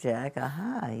greetings from Jack.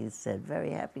 Aha, he said,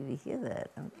 very happy to hear that.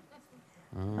 Oh,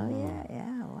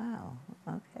 yeah, wow,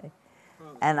 okay.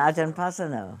 And Ajahn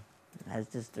Pasano has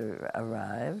just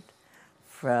arrived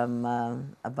from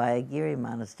Abhayagiri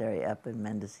Monastery up in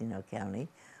Mendocino County,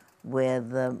 where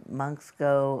the monks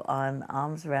go on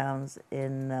alms rounds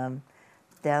in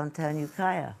downtown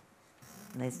Ukiah.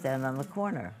 And they stand on the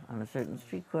corner, on a certain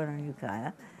street corner in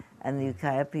Ukiah, and the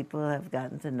Ukiah people have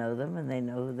gotten to know them, and they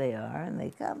know who they are, and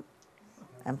they come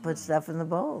and put stuff in the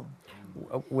bowl.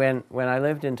 When I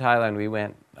lived in Thailand, we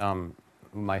went,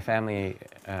 my family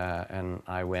and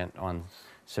I went on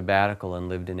sabbatical and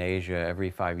lived in Asia every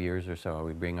 5 years or so.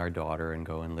 We'd bring our daughter and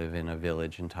go and live in a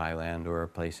village in Thailand or a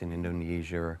place in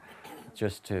Indonesia, or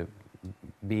just to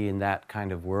be in that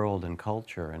kind of world and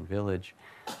culture and village.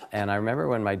 And I remember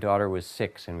when my daughter was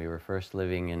 6 and we were first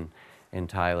living in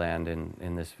Thailand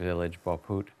in this village,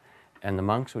 Boput, and the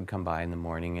monks would come by in the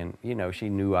morning, and you know, she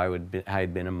knew I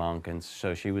had been a monk, and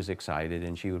so she was excited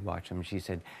and she would watch them. She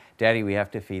said, Daddy, we have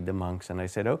to feed the monks. And I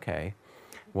said, okay,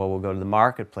 well, we'll go to the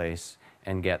marketplace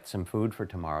and get some food for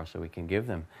tomorrow so we can give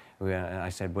them. And I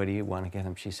said, what do you want to get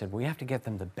them? She said, we have to get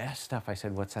them the best stuff. I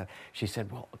said, what's that? She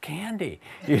said, well, candy.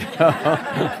 You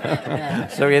know?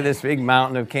 So we had this big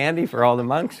mountain of candy for all the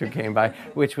monks who came by,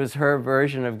 which was her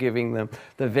version of giving them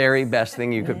the very best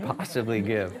thing you could possibly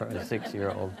give for a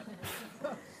 6-year-old.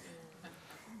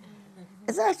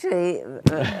 It's actually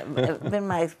been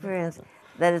my experience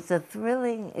that it's a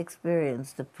thrilling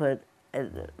experience to put,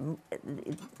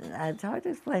 it's hard to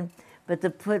explain, but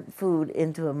to put food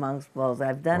into a monk's bowls.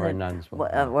 I've done it. Or a nun's bowl.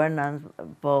 Or a nun's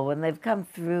bowl. When they've come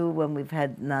through, when we've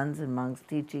had nuns and monks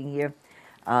teaching here,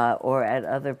 or at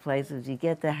other places, you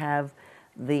get to have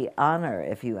the honor,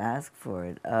 if you ask for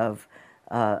it, of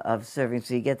serving.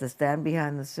 So you get to stand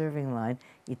behind the serving line,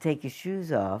 you take your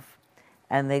shoes off,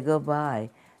 and they go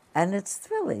by. And it's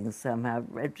thrilling somehow.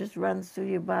 It just runs through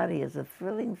your body. It's a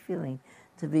thrilling feeling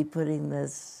to be putting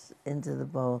this into the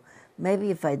bowl.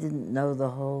 Maybe if I didn't know the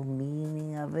whole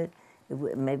meaning of it,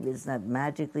 maybe it's not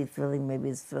magically thrilling. Maybe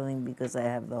it's thrilling because I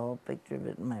have the whole picture of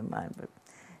it in my mind. But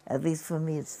at least for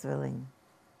me, it's thrilling.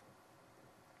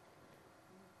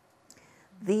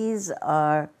 These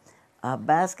are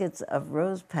baskets of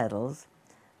rose petals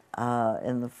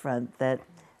in the front that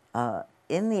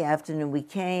in the afternoon we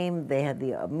came, they had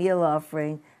the meal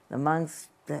offering, the monks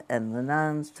and the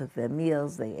nuns took their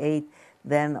meals, they ate,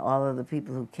 then all of the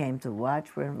people who came to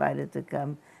watch were invited to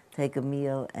come, take a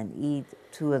meal and eat,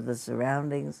 tour the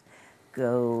surroundings,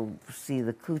 go see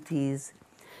the kutis,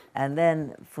 and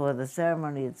then for the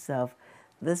ceremony itself,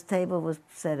 this table was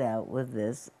set out with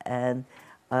this, and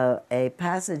a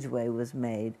passageway was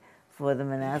made for the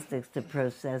monastics to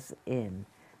process in.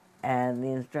 And the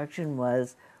instruction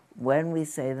was, when we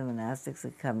say the monastics are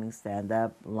coming, stand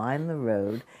up, line the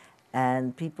road,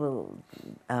 and people,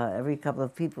 every couple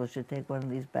of people should take one of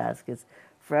these baskets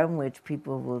from which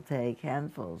people will take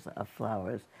handfuls of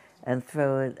flowers and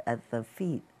throw it at the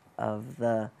feet of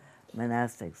the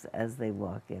monastics as they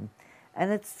walk in.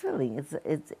 And it's thrilling.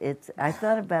 I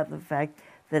thought about the fact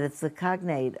that it's the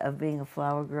cognate of being a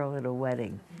flower girl at a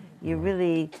wedding. You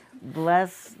really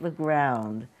bless the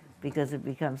ground because it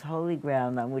becomes holy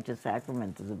ground on which a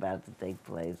sacrament is about to take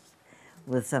place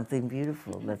with something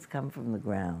beautiful that's come from the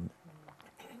ground.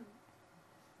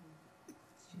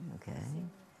 Okay.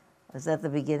 Was that the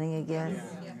beginning again?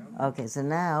 Yeah. Okay, so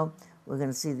now we're going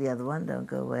to see the other one. Don't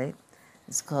go away.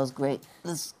 This calls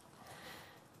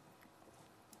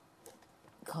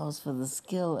for the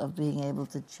skill of being able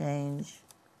to change.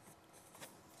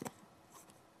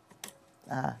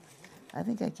 I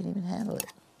think I can even handle it.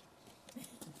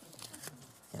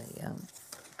 There you go.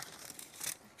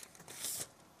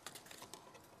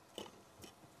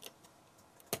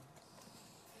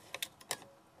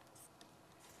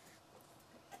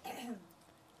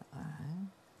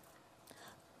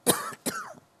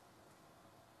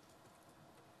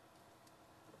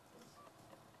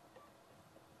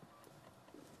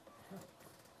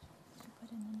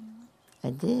 I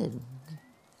did.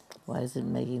 Why is it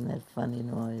making that funny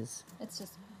noise? It's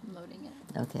just loading it.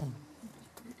 Okay.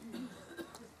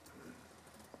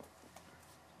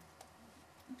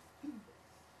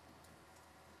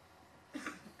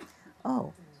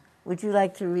 Oh, would you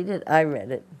like to read it? I read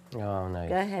it. Oh, nice.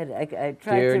 Go ahead. I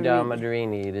tried Dear to read.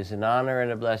 Damadorini, it is an honor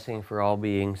and a blessing for all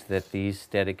beings that these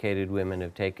dedicated women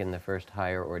have taken the first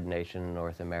higher ordination in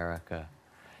North America,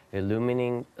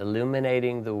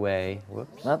 illuminating the way.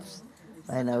 Whoops. Whoops.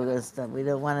 I know, we're going to stop. We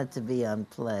don't want it to be on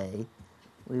play.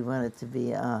 We want it to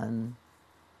be on.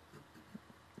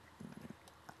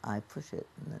 I push it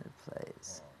and then it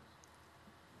plays.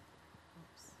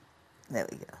 There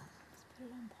we go.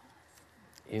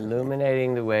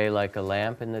 Illuminating the way like a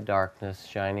lamp in the darkness,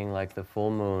 shining like the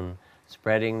full moon,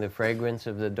 spreading the fragrance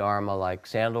of the Dharma like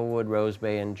sandalwood,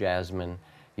 rosebay, and jasmine,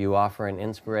 you offer an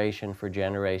inspiration for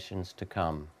generations to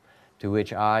come, to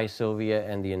which I, Sylvia,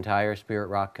 and the entire Spirit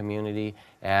Rock community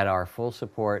add our full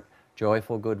support,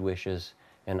 joyful good wishes,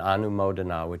 and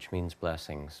anumodana, which means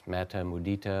blessings, metta,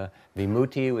 mudita,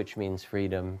 vimutti, which means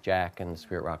freedom, Jack, and the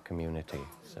Spirit Rock community.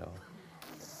 So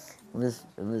It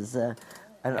was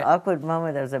an awkward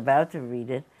moment. I was about to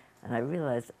read it, and I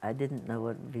realized I didn't know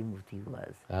what vimutti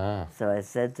was. So I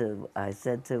said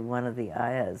to one of the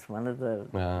ayahs, one of the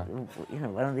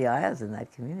ayahs in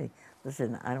that community,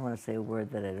 listen, I don't want to say a word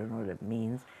that I don't know what it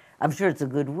means. I'm sure it's a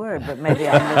good word, but maybe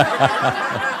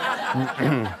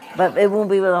but it won't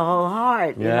be with a whole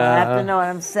heart. You know, I have to know what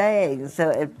I'm saying.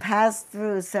 So it passed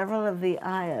through several of the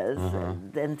ayahs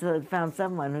until it found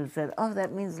someone who said, "Oh,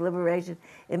 that means liberation.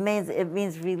 It means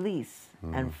release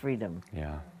and freedom."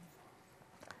 yeah.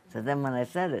 So then when I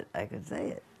said it, I could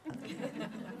say it.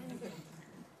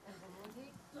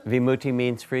 Vimutti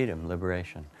means freedom,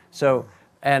 liberation. So,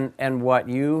 and what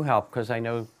you help, because I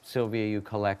know, Sylvia, you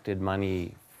collected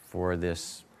money for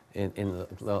this in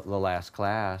the last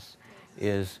class,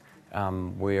 is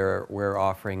we're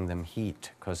offering them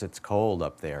heat because it's cold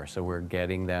up there. So we're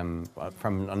getting them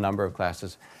from a number of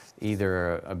classes,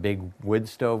 either a big wood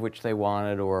stove, which they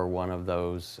wanted, or one of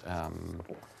those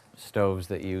stoves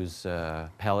that use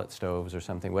pellet stoves or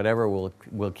something. Whatever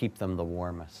will keep them the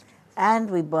warmest. And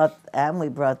we brought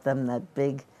them that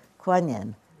big Kuan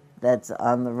Yin that's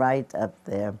on the right up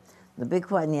there. The big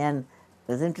Kuan Yin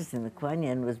was interesting. The Kuan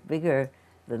Yin was bigger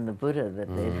than the Buddha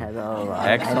that they had all along.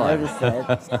 Excellent. I noticed that.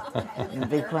 The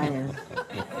big Kuan Yin.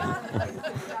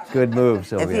 Good move, If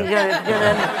Sylvia.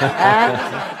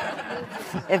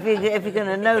 you're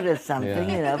gonna notice something,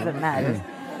 you know, if it matters,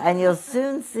 and you'll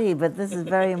soon see. But this is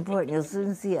very important. You'll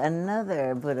soon see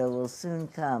another Buddha will soon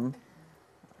come.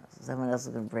 Someone else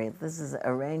is going to bring it. This is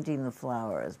arranging the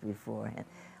flowers beforehand.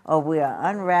 Oh, we are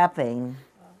unwrapping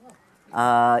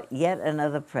yet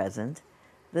another present.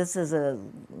 This is a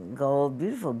gold,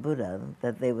 beautiful Buddha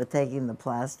that they were taking the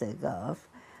plastic off,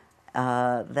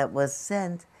 that was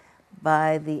sent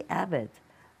by the abbot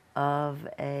of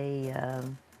a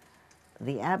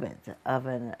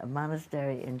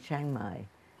monastery in Chiang Mai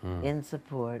in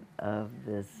support of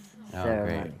this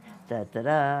ceremony. Da, da,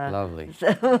 da. Lovely. So,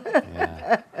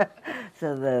 Yeah.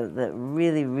 so the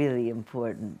really, really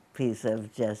important piece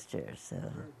of gesture. So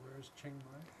Where's Chiang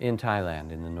Mai? In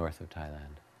Thailand, in the north of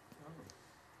Thailand.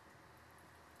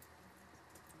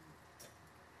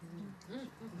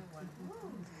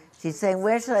 she's saying,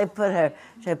 where should I put her?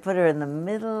 Should I put her in the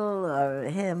middle, or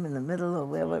him in the middle, or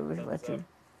where? What should?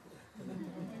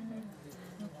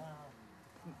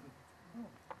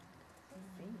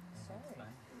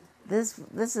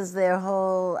 This is their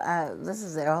whole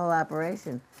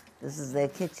operation. This is their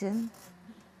kitchen.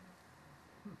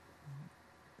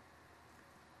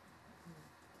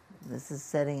 This is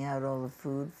setting out all the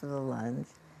food for the lunch,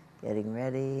 getting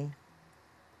ready,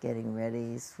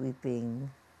 sweeping.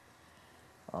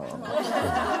 Oh.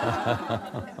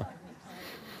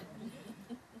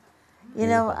 You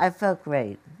know, I felt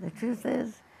great. The truth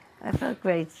is, I felt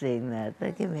great seeing that.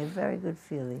 That gave me a very good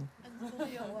feeling. And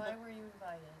Sylvia, why were you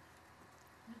invited?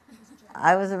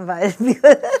 I was invited because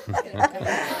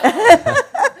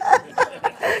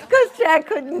Jack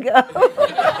couldn't go.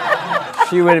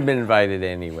 She would have been invited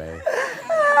anyway.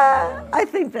 I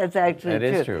think that's actually It true.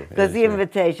 is true. It Because is the true.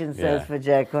 invitation says Yeah. for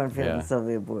Jack Cornfield Yeah. and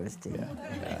Sylvia Boorstein.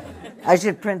 I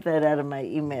should print that out of my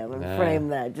email and frame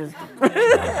that. Just.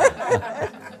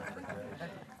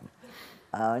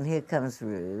 Oh, and here comes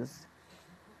Ruth.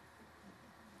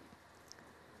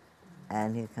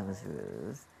 And here comes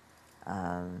Ruth.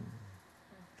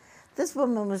 This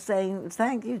woman was saying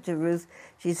thank you to Ruth.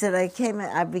 She said, I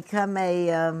become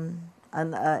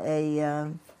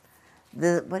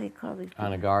what do you call it?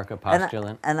 Anagarika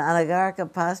postulant. An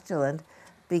anagarika postulant,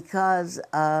 because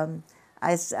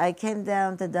I came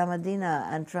down to Damadina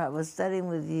and was studying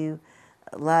with you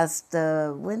last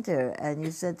winter, and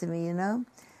you said to me, you know,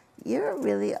 you're a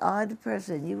really odd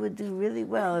person. You would do really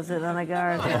well as an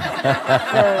anagarika.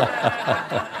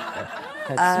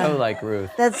 That's so like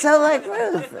Ruth. That's so like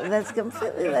Ruth. That's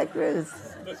completely like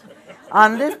Ruth.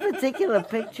 On this particular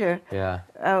picture, Yeah.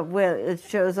 where it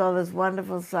shows all this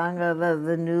wonderful sangha,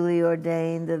 the newly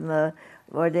ordained and the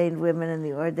ordained women and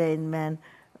the ordained men,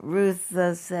 Ruth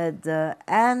said,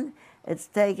 and it's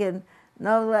taken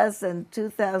no less than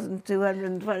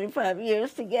 2,225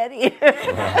 years to get here.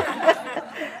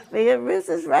 Because Ruth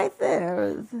is right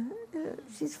there.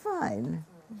 She's fine.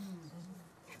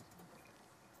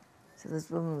 So this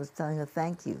woman was telling her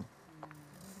thank you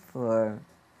for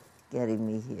getting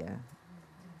me here.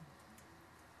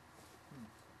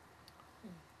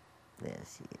 There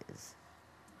she is.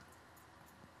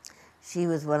 She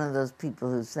was one of those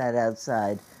people who sat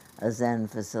outside a Zen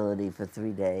facility for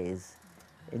 3 days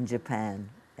in Japan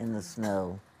in the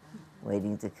snow,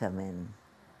 waiting to come in.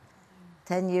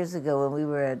 10 years ago, when we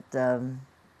were at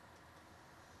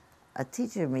a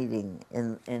teacher meeting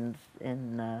in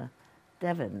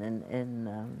Devon, In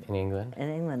England? in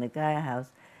England, at Gaia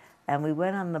House, and we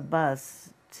went on the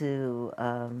bus to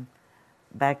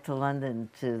back to London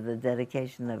to the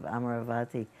dedication of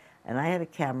Amaravati, and I had a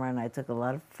camera and I took a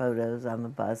lot of photos on the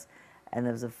bus, and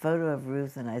there was a photo of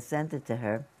Ruth, and I sent it to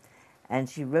her, and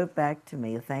she wrote back to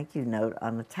me a thank you note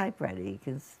on a typewriter. You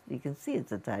can see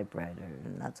it's a typewriter.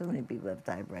 Not so many people have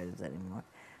typewriters anymore.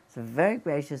 It's a very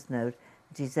gracious note.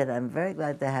 She said, "I'm very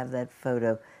glad to have that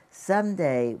photo.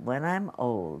 Someday, when I'm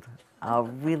old, I'll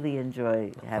really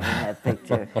enjoy having that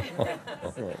picture."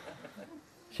 So,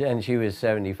 And she was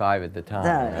 75 at the time.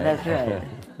 no, right? that's right.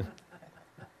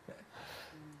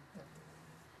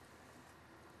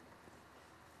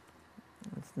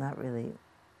 It's not really.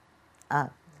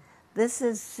 This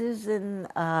is Susan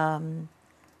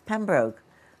Pembroke,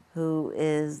 who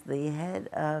is the head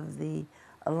of the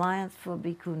Alliance for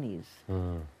Bhikkhunis.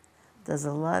 Does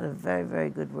a lot of very, very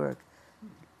good work.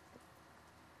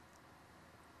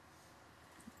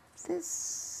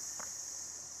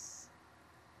 This,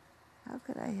 how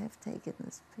could I have taken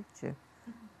this picture?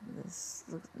 This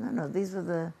looks, no, these were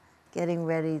the getting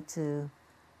ready to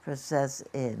process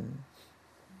in.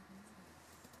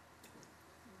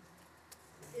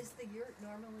 Is the yurt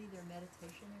normally their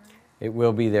meditation area? It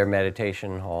will be their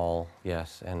meditation hall,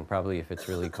 yes, and probably if it's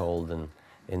really cold and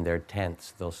in their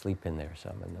tents, they'll sleep in there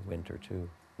some in the winter too,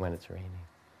 when it's raining.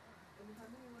 And how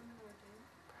many women were ordained?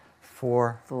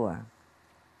 4. 4. And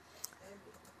the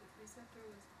preceptor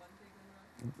was Bhante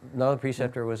Ganrat? No, the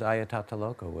preceptor was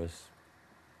Ayatataloka, was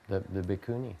the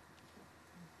bhikkhuni.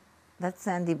 That's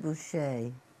Sandy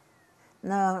Boucher.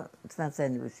 No, it's not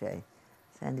Sandy Boucher.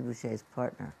 Sandy Boucher's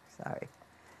partner, sorry.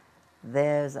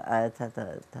 There's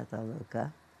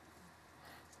Tataloka.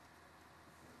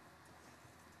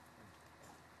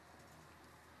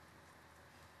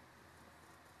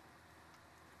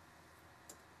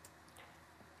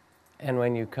 And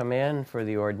when you come in for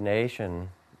the ordination,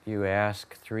 you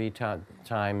ask 3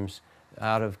 times,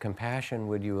 out of compassion,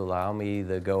 would you allow me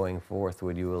the going forth?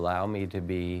 Would you allow me to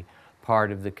be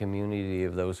part of the community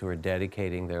of those who are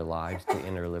dedicating their lives to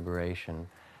inner liberation?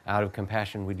 Out of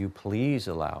compassion, would you please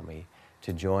allow me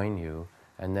to join you?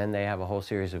 And then they have a whole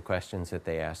series of questions that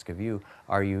they ask of you.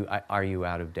 Are you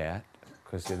out of debt?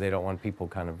 Because they don't want people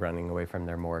kind of running away from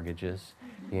their mortgages.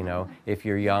 You know, if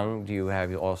you're young, do you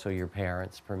have also your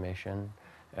parents' permission?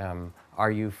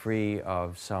 Are you free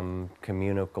of some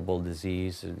communicable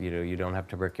disease? You know, you don't have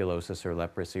tuberculosis or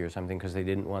leprosy or something, because they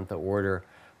didn't want the order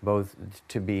both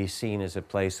to be seen as a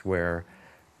place where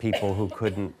people who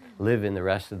couldn't live in the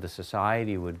rest of the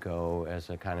society would go as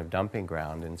a kind of dumping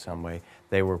ground in some way.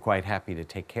 They were quite happy to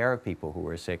take care of people who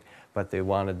were sick, but they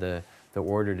wanted the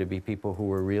order to be people who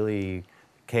were really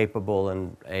capable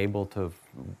and able to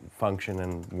function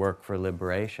and work for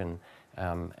liberation,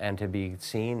 and to be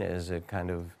seen as a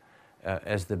kind of,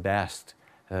 as the best,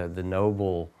 the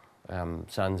noble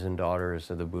sons and daughters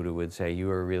of the Buddha would say,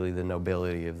 you are really the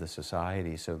nobility of the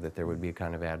society, so that there would be a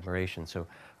kind of admiration. So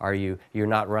you're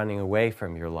not running away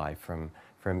from your life, from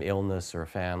illness or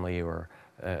family or,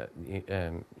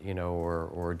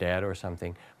 or death or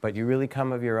something, but you really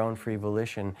come of your own free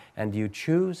volition, and you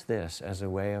choose this as a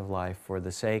way of life for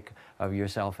the sake of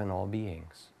yourself and all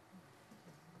beings.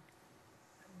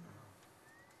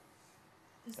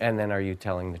 And then are you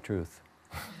telling the truth?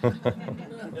 Do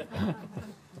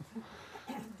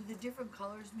the different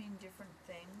colors mean different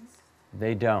things?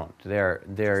 They don't. They're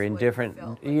Just in what you different.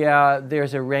 felt like. Yeah,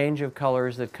 there's a range of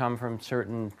colors that come from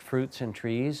certain fruits and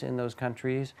trees in those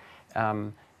countries,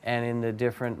 and in the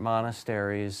different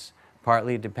monasteries,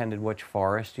 partly it depended which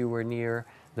forest you were near.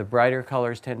 The brighter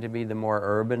colors tend to be the more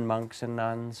urban monks and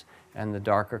nuns, and the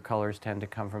darker colors tend to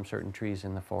come from certain trees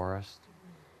in the forest.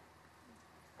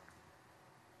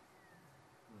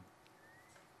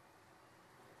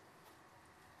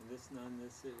 This nun,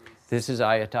 This is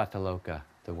Ayatataloka,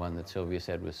 the one that Sylvia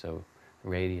said was so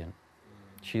radiant.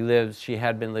 She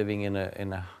had been living in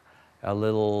a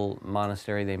little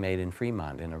monastery they made in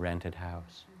Fremont, in a rented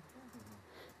house.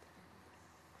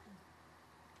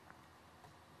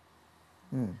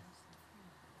 Hmm.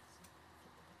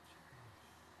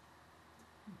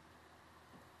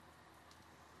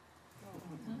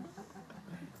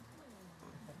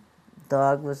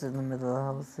 Dog was in the middle of the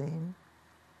whole scene.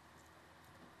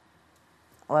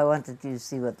 Oh, I wanted you to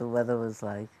see what the weather was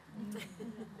like.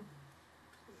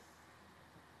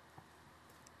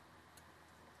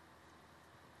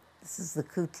 This is the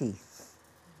kuti.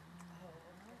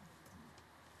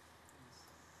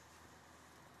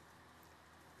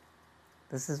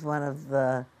 This is one of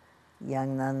the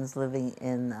young nuns living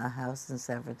in a house in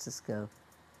San Francisco,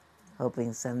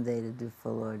 hoping someday to do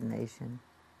full ordination.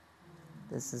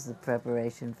 This is the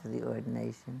preparation for the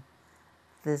ordination.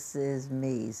 This is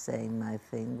me saying my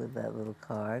thing with that little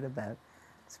card about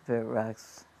Spirit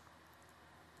Rock's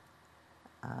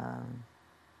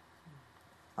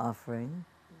offering.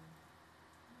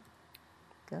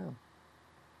 Go.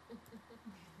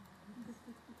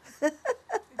 You're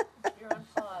on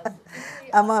pause.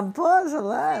 I'm on pause at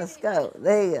last. Go.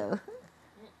 There you go.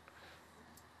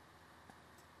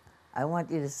 I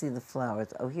want you to see the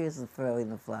flowers. Oh, here's the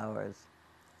throwing the flowers.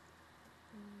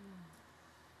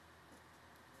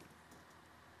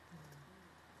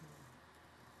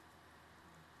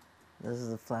 Those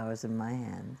are the flowers in my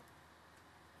hand.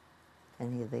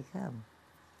 And here they come.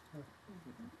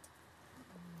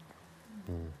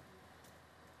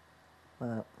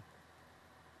 Well,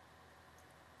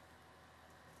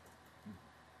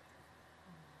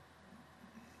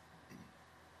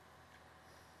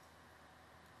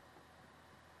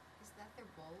 Is that their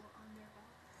bowl on their back?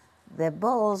 their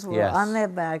bowls were Yes. on their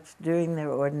backs during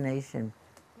their ordination,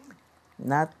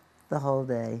 not the whole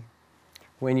day.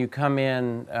 When you come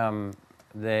in,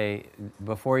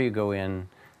 before you go in,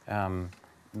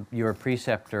 your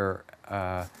preceptor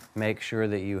makes sure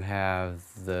that you have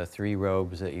the 3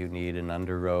 robes that you need: an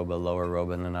underrobe, a lower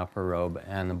robe, and an upper robe,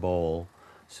 and the bowl,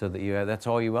 so that that's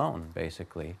all you own,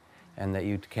 basically, and that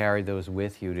you carry those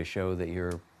with you to show that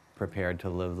you're prepared to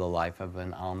live the life of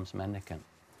an alms mendicant.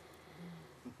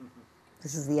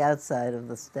 This is the outside of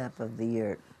the step of the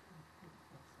yurt.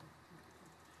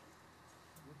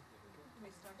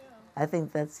 I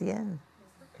think that's the end.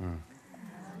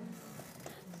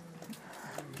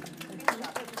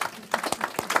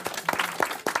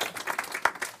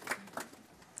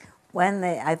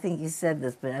 I think you said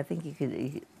this, but I think you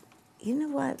could, you know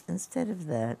what, instead of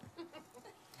that,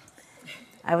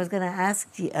 I was going to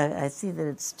ask you, I see that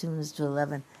it's 2 minutes to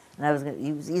 11, and I was going to,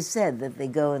 you said that they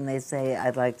go and they say,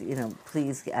 I'd like to,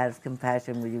 please, out of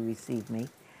compassion, will you receive me?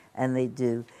 And they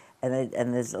do.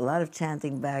 And there's a lot of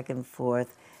chanting back and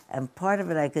forth, and part of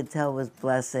it I could tell was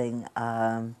blessing,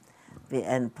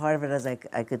 and part of it as I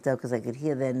could tell because I could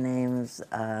hear their names.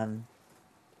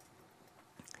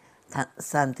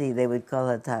 Santi, they would call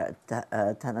her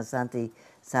Tanasanti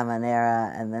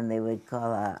Samanera, and then they would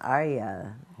call her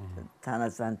Arya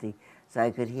Tanasanti. So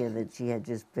I could hear that she had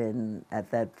just been,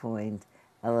 at that point,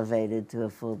 elevated to a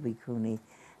full bhikkhuni.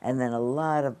 And then a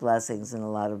lot of blessings, and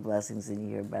you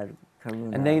hear about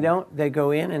Karuna. And they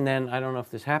go in, and then, I don't know if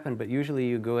this happened, but usually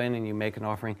you go in and you make an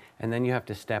offering, and then you have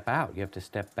to step out. You have to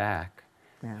step back.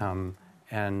 Yeah.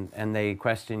 And they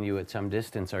question you at some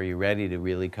distance, are you ready to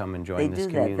really come and join this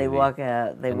community? They do that. They walk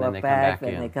out, they walk back,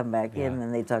 then they come back Yeah. in,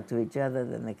 then they talk to each other,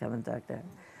 then they come and talk to her.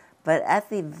 But at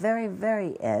the very,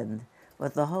 very end,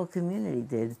 what the whole community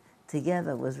did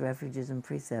together was refuges and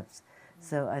precepts.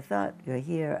 So I thought, you're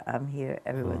here, I'm here,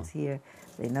 everyone's here.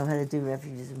 They know how to do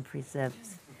refuges and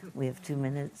precepts. We have 2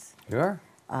 minutes. Sure.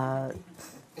 Uh,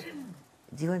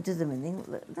 do you want to do them in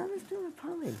English? No, let's do them in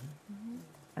Pali.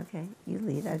 Okay, you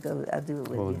lead. I'll do it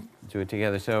with We'll you. do it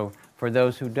together. So for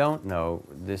those who don't know,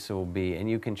 this will be, and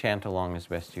you can chant along as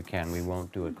best you can. We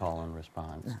won't do a call and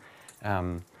response.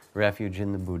 Refuge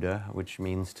in the Buddha, which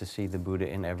means to see the Buddha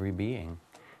in every being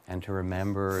and to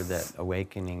remember that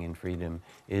awakening and freedom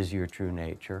is your true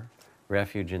nature.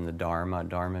 Refuge in the Dharma.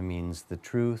 Dharma means the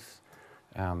truth,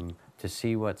 to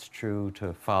see what's true,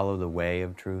 to follow the way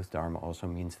of truth. Dharma also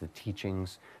means the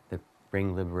teachings that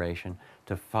bring liberation,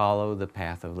 to follow the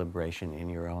path of liberation in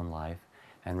your own life.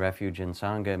 And refuge in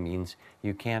Sangha means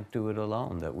you can't do it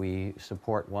alone, that we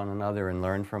support one another and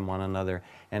learn from one another.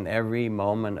 And every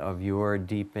moment of your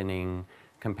deepening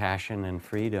compassion and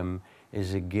freedom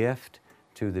is a gift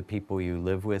to the people you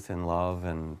live with and love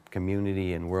and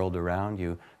community and world around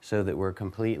you, so that we're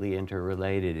completely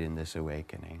interrelated in this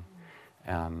awakening.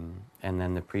 And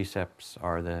then the precepts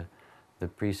are the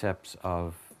precepts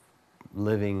of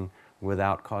living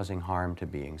without causing harm to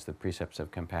beings, the precepts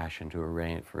of compassion, to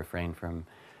refrain from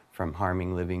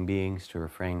harming living beings, to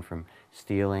refrain from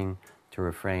stealing, to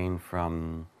refrain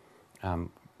from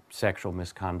sexual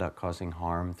misconduct causing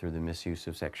harm through the misuse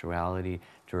of sexuality,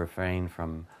 to refrain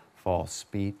from false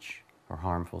speech or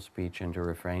harmful speech, and to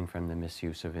refrain from the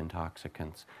misuse of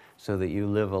intoxicants, so that you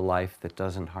live a life that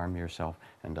doesn't harm yourself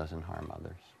and doesn't harm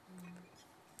others.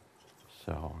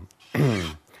 So,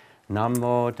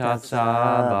 Namo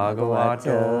tassa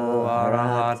bhagavato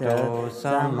arahato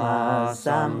samma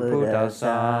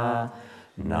sambuddhassa.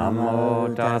 Namo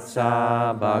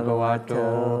tassa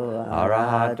bhagavato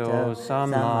arahato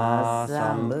samma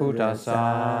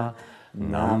sambuddhassa.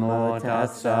 Namo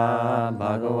tassa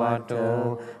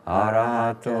bhagavato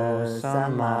arahato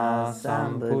samma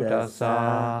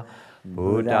sambuddhassa.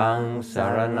 Buddhaṃ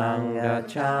saranang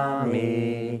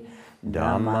gacchami.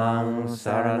 Dhammang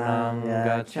saranang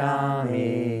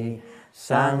gacchami,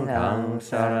 Sanghang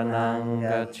saranang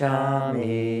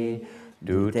gacchami,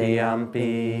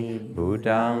 Dutiyampi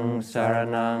Buddhaṃ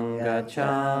saranang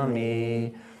gacchami,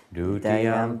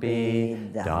 Dutiyampi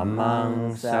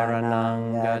Dhammang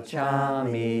saranang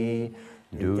gacchami,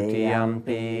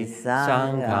 Dutiyampi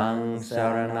Sanghang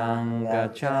saranang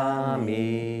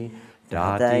gacchami,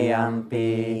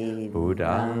 Tatiyampi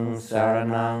Buddhaṃ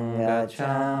saranang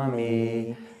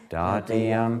gacchami,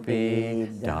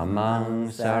 Tatiyampi Dhammang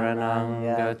saranang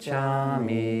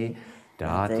gacchami,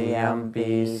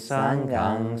 Tatiyampi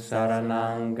Sanghang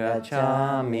saranang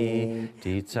gacchami,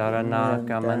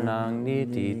 Titsaranakamanaṃ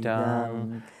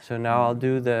nititaṃ. So now I'll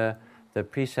do the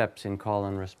precepts in call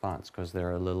and response, because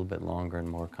they're a little bit longer and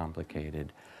more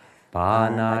complicated.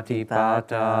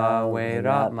 Panatipata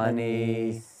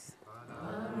Vairamani.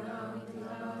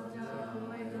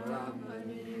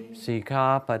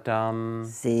 Sikapadam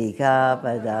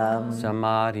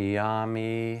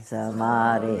Samadhiyami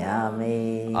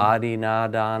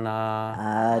Adinadana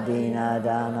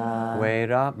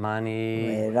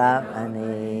Vairamani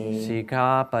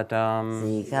Sikapadam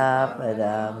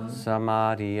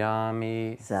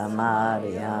Samadhiyami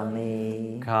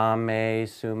Kame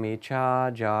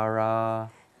Sumichajara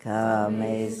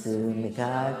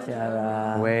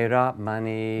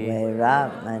Vairamani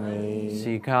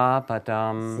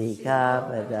Sikapadam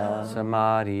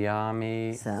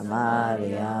Samadhiyami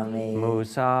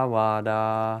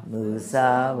Musawada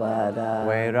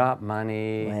Vairamani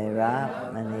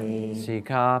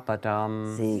Sikapadam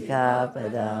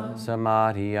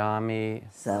Samadhiyami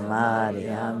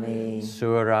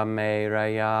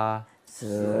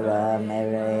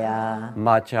Surameraya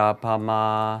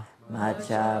Machapama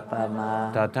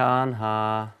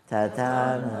Tatanha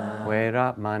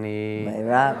Vairamani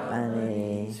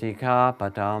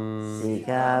Sikapadam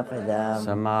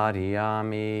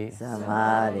Samadhiyami.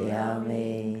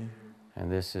 And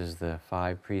this is the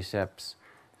 5 precepts.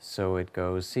 So it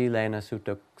goes: Silena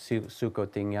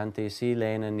sukotinyanti,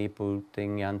 silena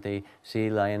niputinyanti,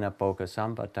 silena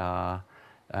pokasampata.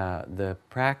 The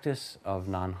practice of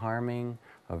non-harming,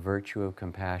 a virtue of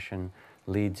compassion,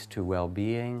 leads to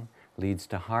well-being, leads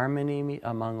to harmony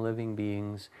among living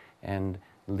beings, and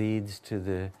leads to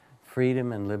the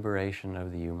freedom and liberation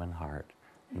of the human heart.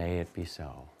 May it be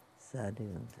so.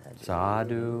 Sadhu,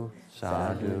 Sadhu,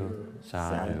 sadhu,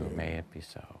 sadhu. May it be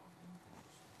so.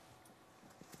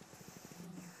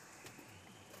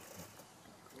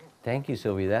 Thank you,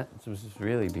 Sylvia. That was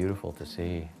really beautiful to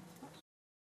see.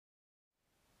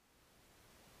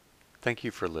 Thank you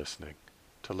for listening.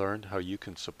 To learn how you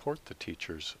can support the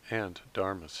teachers and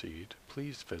Dharma Seed,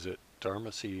 please visit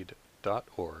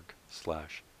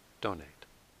dharmaseed.org/donate.